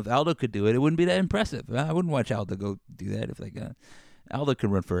Aldo could do it, it wouldn't be that impressive. I wouldn't watch Aldo go do that. If Aldo can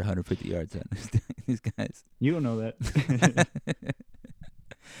run for 150 yards on these guys. You don't know that.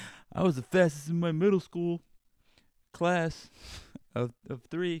 I was the fastest in my middle school class of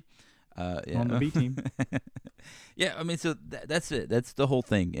 3. Yeah. On the B team. Yeah, I mean, so that's it. That's the whole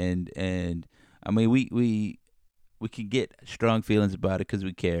thing, and I mean, we can get strong feelings about it because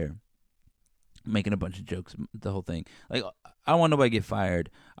we care, making a bunch of jokes, the whole thing. Like, I don't want nobody to get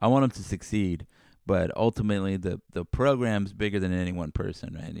fired. I want them to succeed, but ultimately, the program's bigger than any one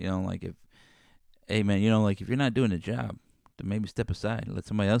person, right? Hey man, if you're not doing the job, then maybe step aside and let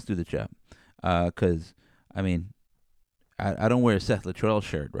somebody else do the job. Because I mean, I don't wear a Seth Luttrell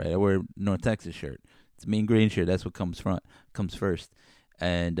shirt, right? I wear a North Texas shirt. It's a Mean Green shirt. That's what comes first,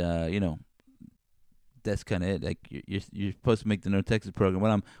 and that's kind of it. Like you're supposed to make the North Texas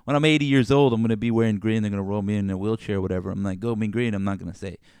program. When I'm 80 years old, I'm gonna be wearing green. They're gonna roll me in a wheelchair, or whatever. I'm like, go Mean Green. I'm not gonna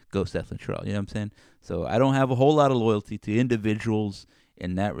say go Seth Luttrell. You know what I'm saying? So I don't have a whole lot of loyalty to individuals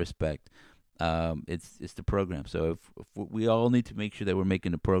in that respect. It's the program. So if we all need to make sure that we're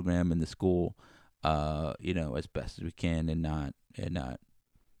making the program in the school, as best as we can, and not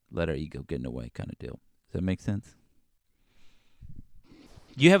let our ego get in the way, kind of deal. Does that make sense?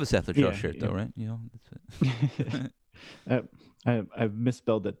 You have a Seth Luttrell shirt, though, right? That's it. I've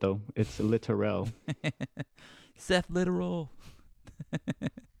misspelled it though. It's literal. Seth Literal.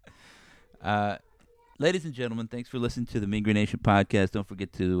 Ladies and gentlemen, thanks for listening to the Mean Green Nation podcast. Don't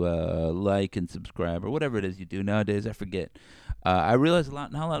forget to like and subscribe or whatever it is you do nowadays. I forget. I realize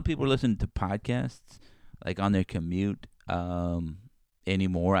not a lot of people are listening to podcasts like on their commute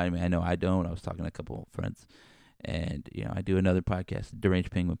anymore. I mean, I know I don't. I was talking to a couple of friends, and I do another podcast,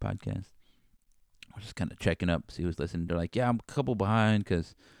 Deranged Penguin podcast. I was just kind of checking up, see who's listening. They're like, yeah, I'm a couple behind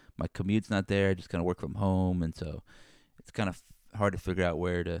because my commute's not there. I just kind of work from home, and so it's kind of hard to figure out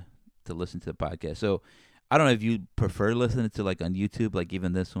where to listen to the podcast. So I don't know if you prefer listening to like on YouTube, like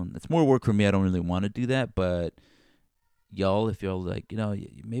even this one. It's more work for me. I don't really want to do that, but y'all, if y'all like,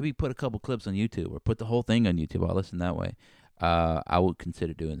 maybe put a couple clips on YouTube or put the whole thing on YouTube. I'll listen that way. I would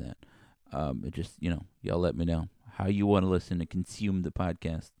consider doing that. It just, y'all let me know how you want to listen and consume the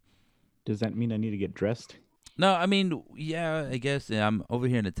podcast. Does that mean I need to get dressed? No, I mean, yeah, I guess I'm over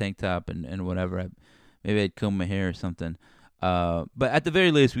here in a tank top and whatever. Maybe I'd comb my hair or something. But at the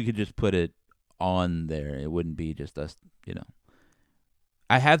very least, we could just put it on there. It wouldn't be just us, you know.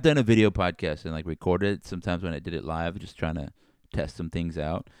 I have done a video podcast and like recorded it sometimes when I did it live, just trying to test some things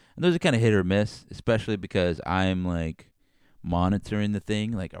out. And those are kind of hit or miss, especially because I'm like monitoring the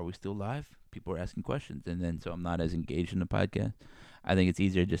thing. Like, are we still live? People are asking questions, and then so I'm not as engaged in the podcast. I think it's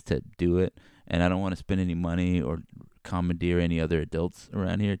easier just to do it, and I don't want to spend any money or commandeer any other adults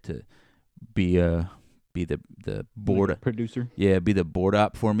around here to be the board Like producer. be the board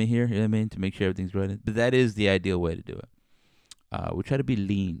op for me here. You know what I mean? To make sure everything's right. But that is the ideal way to do it. We try to be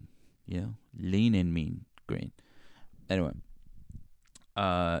lean, lean and mean green. Anyway,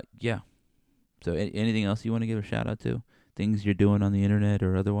 yeah. So anything else you want to give a shout out to? Things you're doing on the internet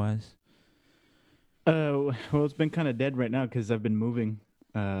or otherwise? Well, it's been kind of dead right now because I've been moving.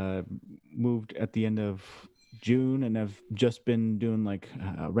 Moved at the end of June, and I've just been doing like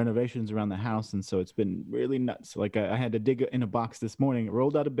renovations around the house, and so it's been really nuts. Like I had to dig in a box this morning,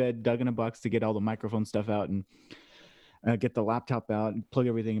 rolled out of bed, dug in a box to get all the microphone stuff out, and get the laptop out and plug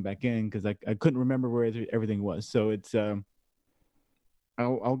everything back in because I couldn't remember where everything was. So it's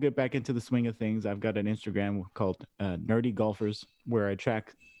I'll get back into the swing of things. I've got an Instagram called Nerdy Golfers where I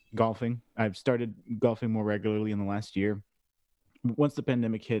track golfing. I've started golfing more regularly in the last year. Once the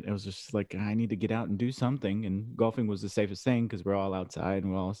pandemic hit, I was just like, I need to get out and do something. And golfing was the safest thing because we're all outside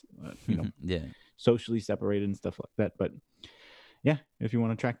and we're all, Yeah. socially separated and stuff like that. But yeah, if you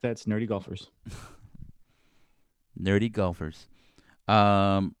want to track that, it's Nerdy Golfers. Nerdy golfers.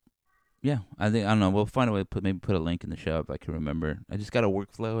 Yeah, I don't know. We'll find a way to put a link in the show if I can remember. I just got a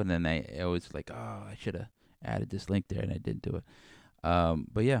workflow, and then I always like, oh, I should have added this link there, and I didn't do it.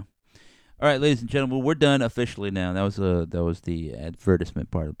 But yeah. All right, ladies and gentlemen, we're done officially now. That was the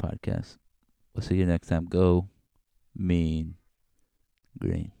advertisement part of the podcast. We'll see you next time. Go mean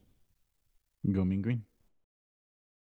green. Go Mean Green.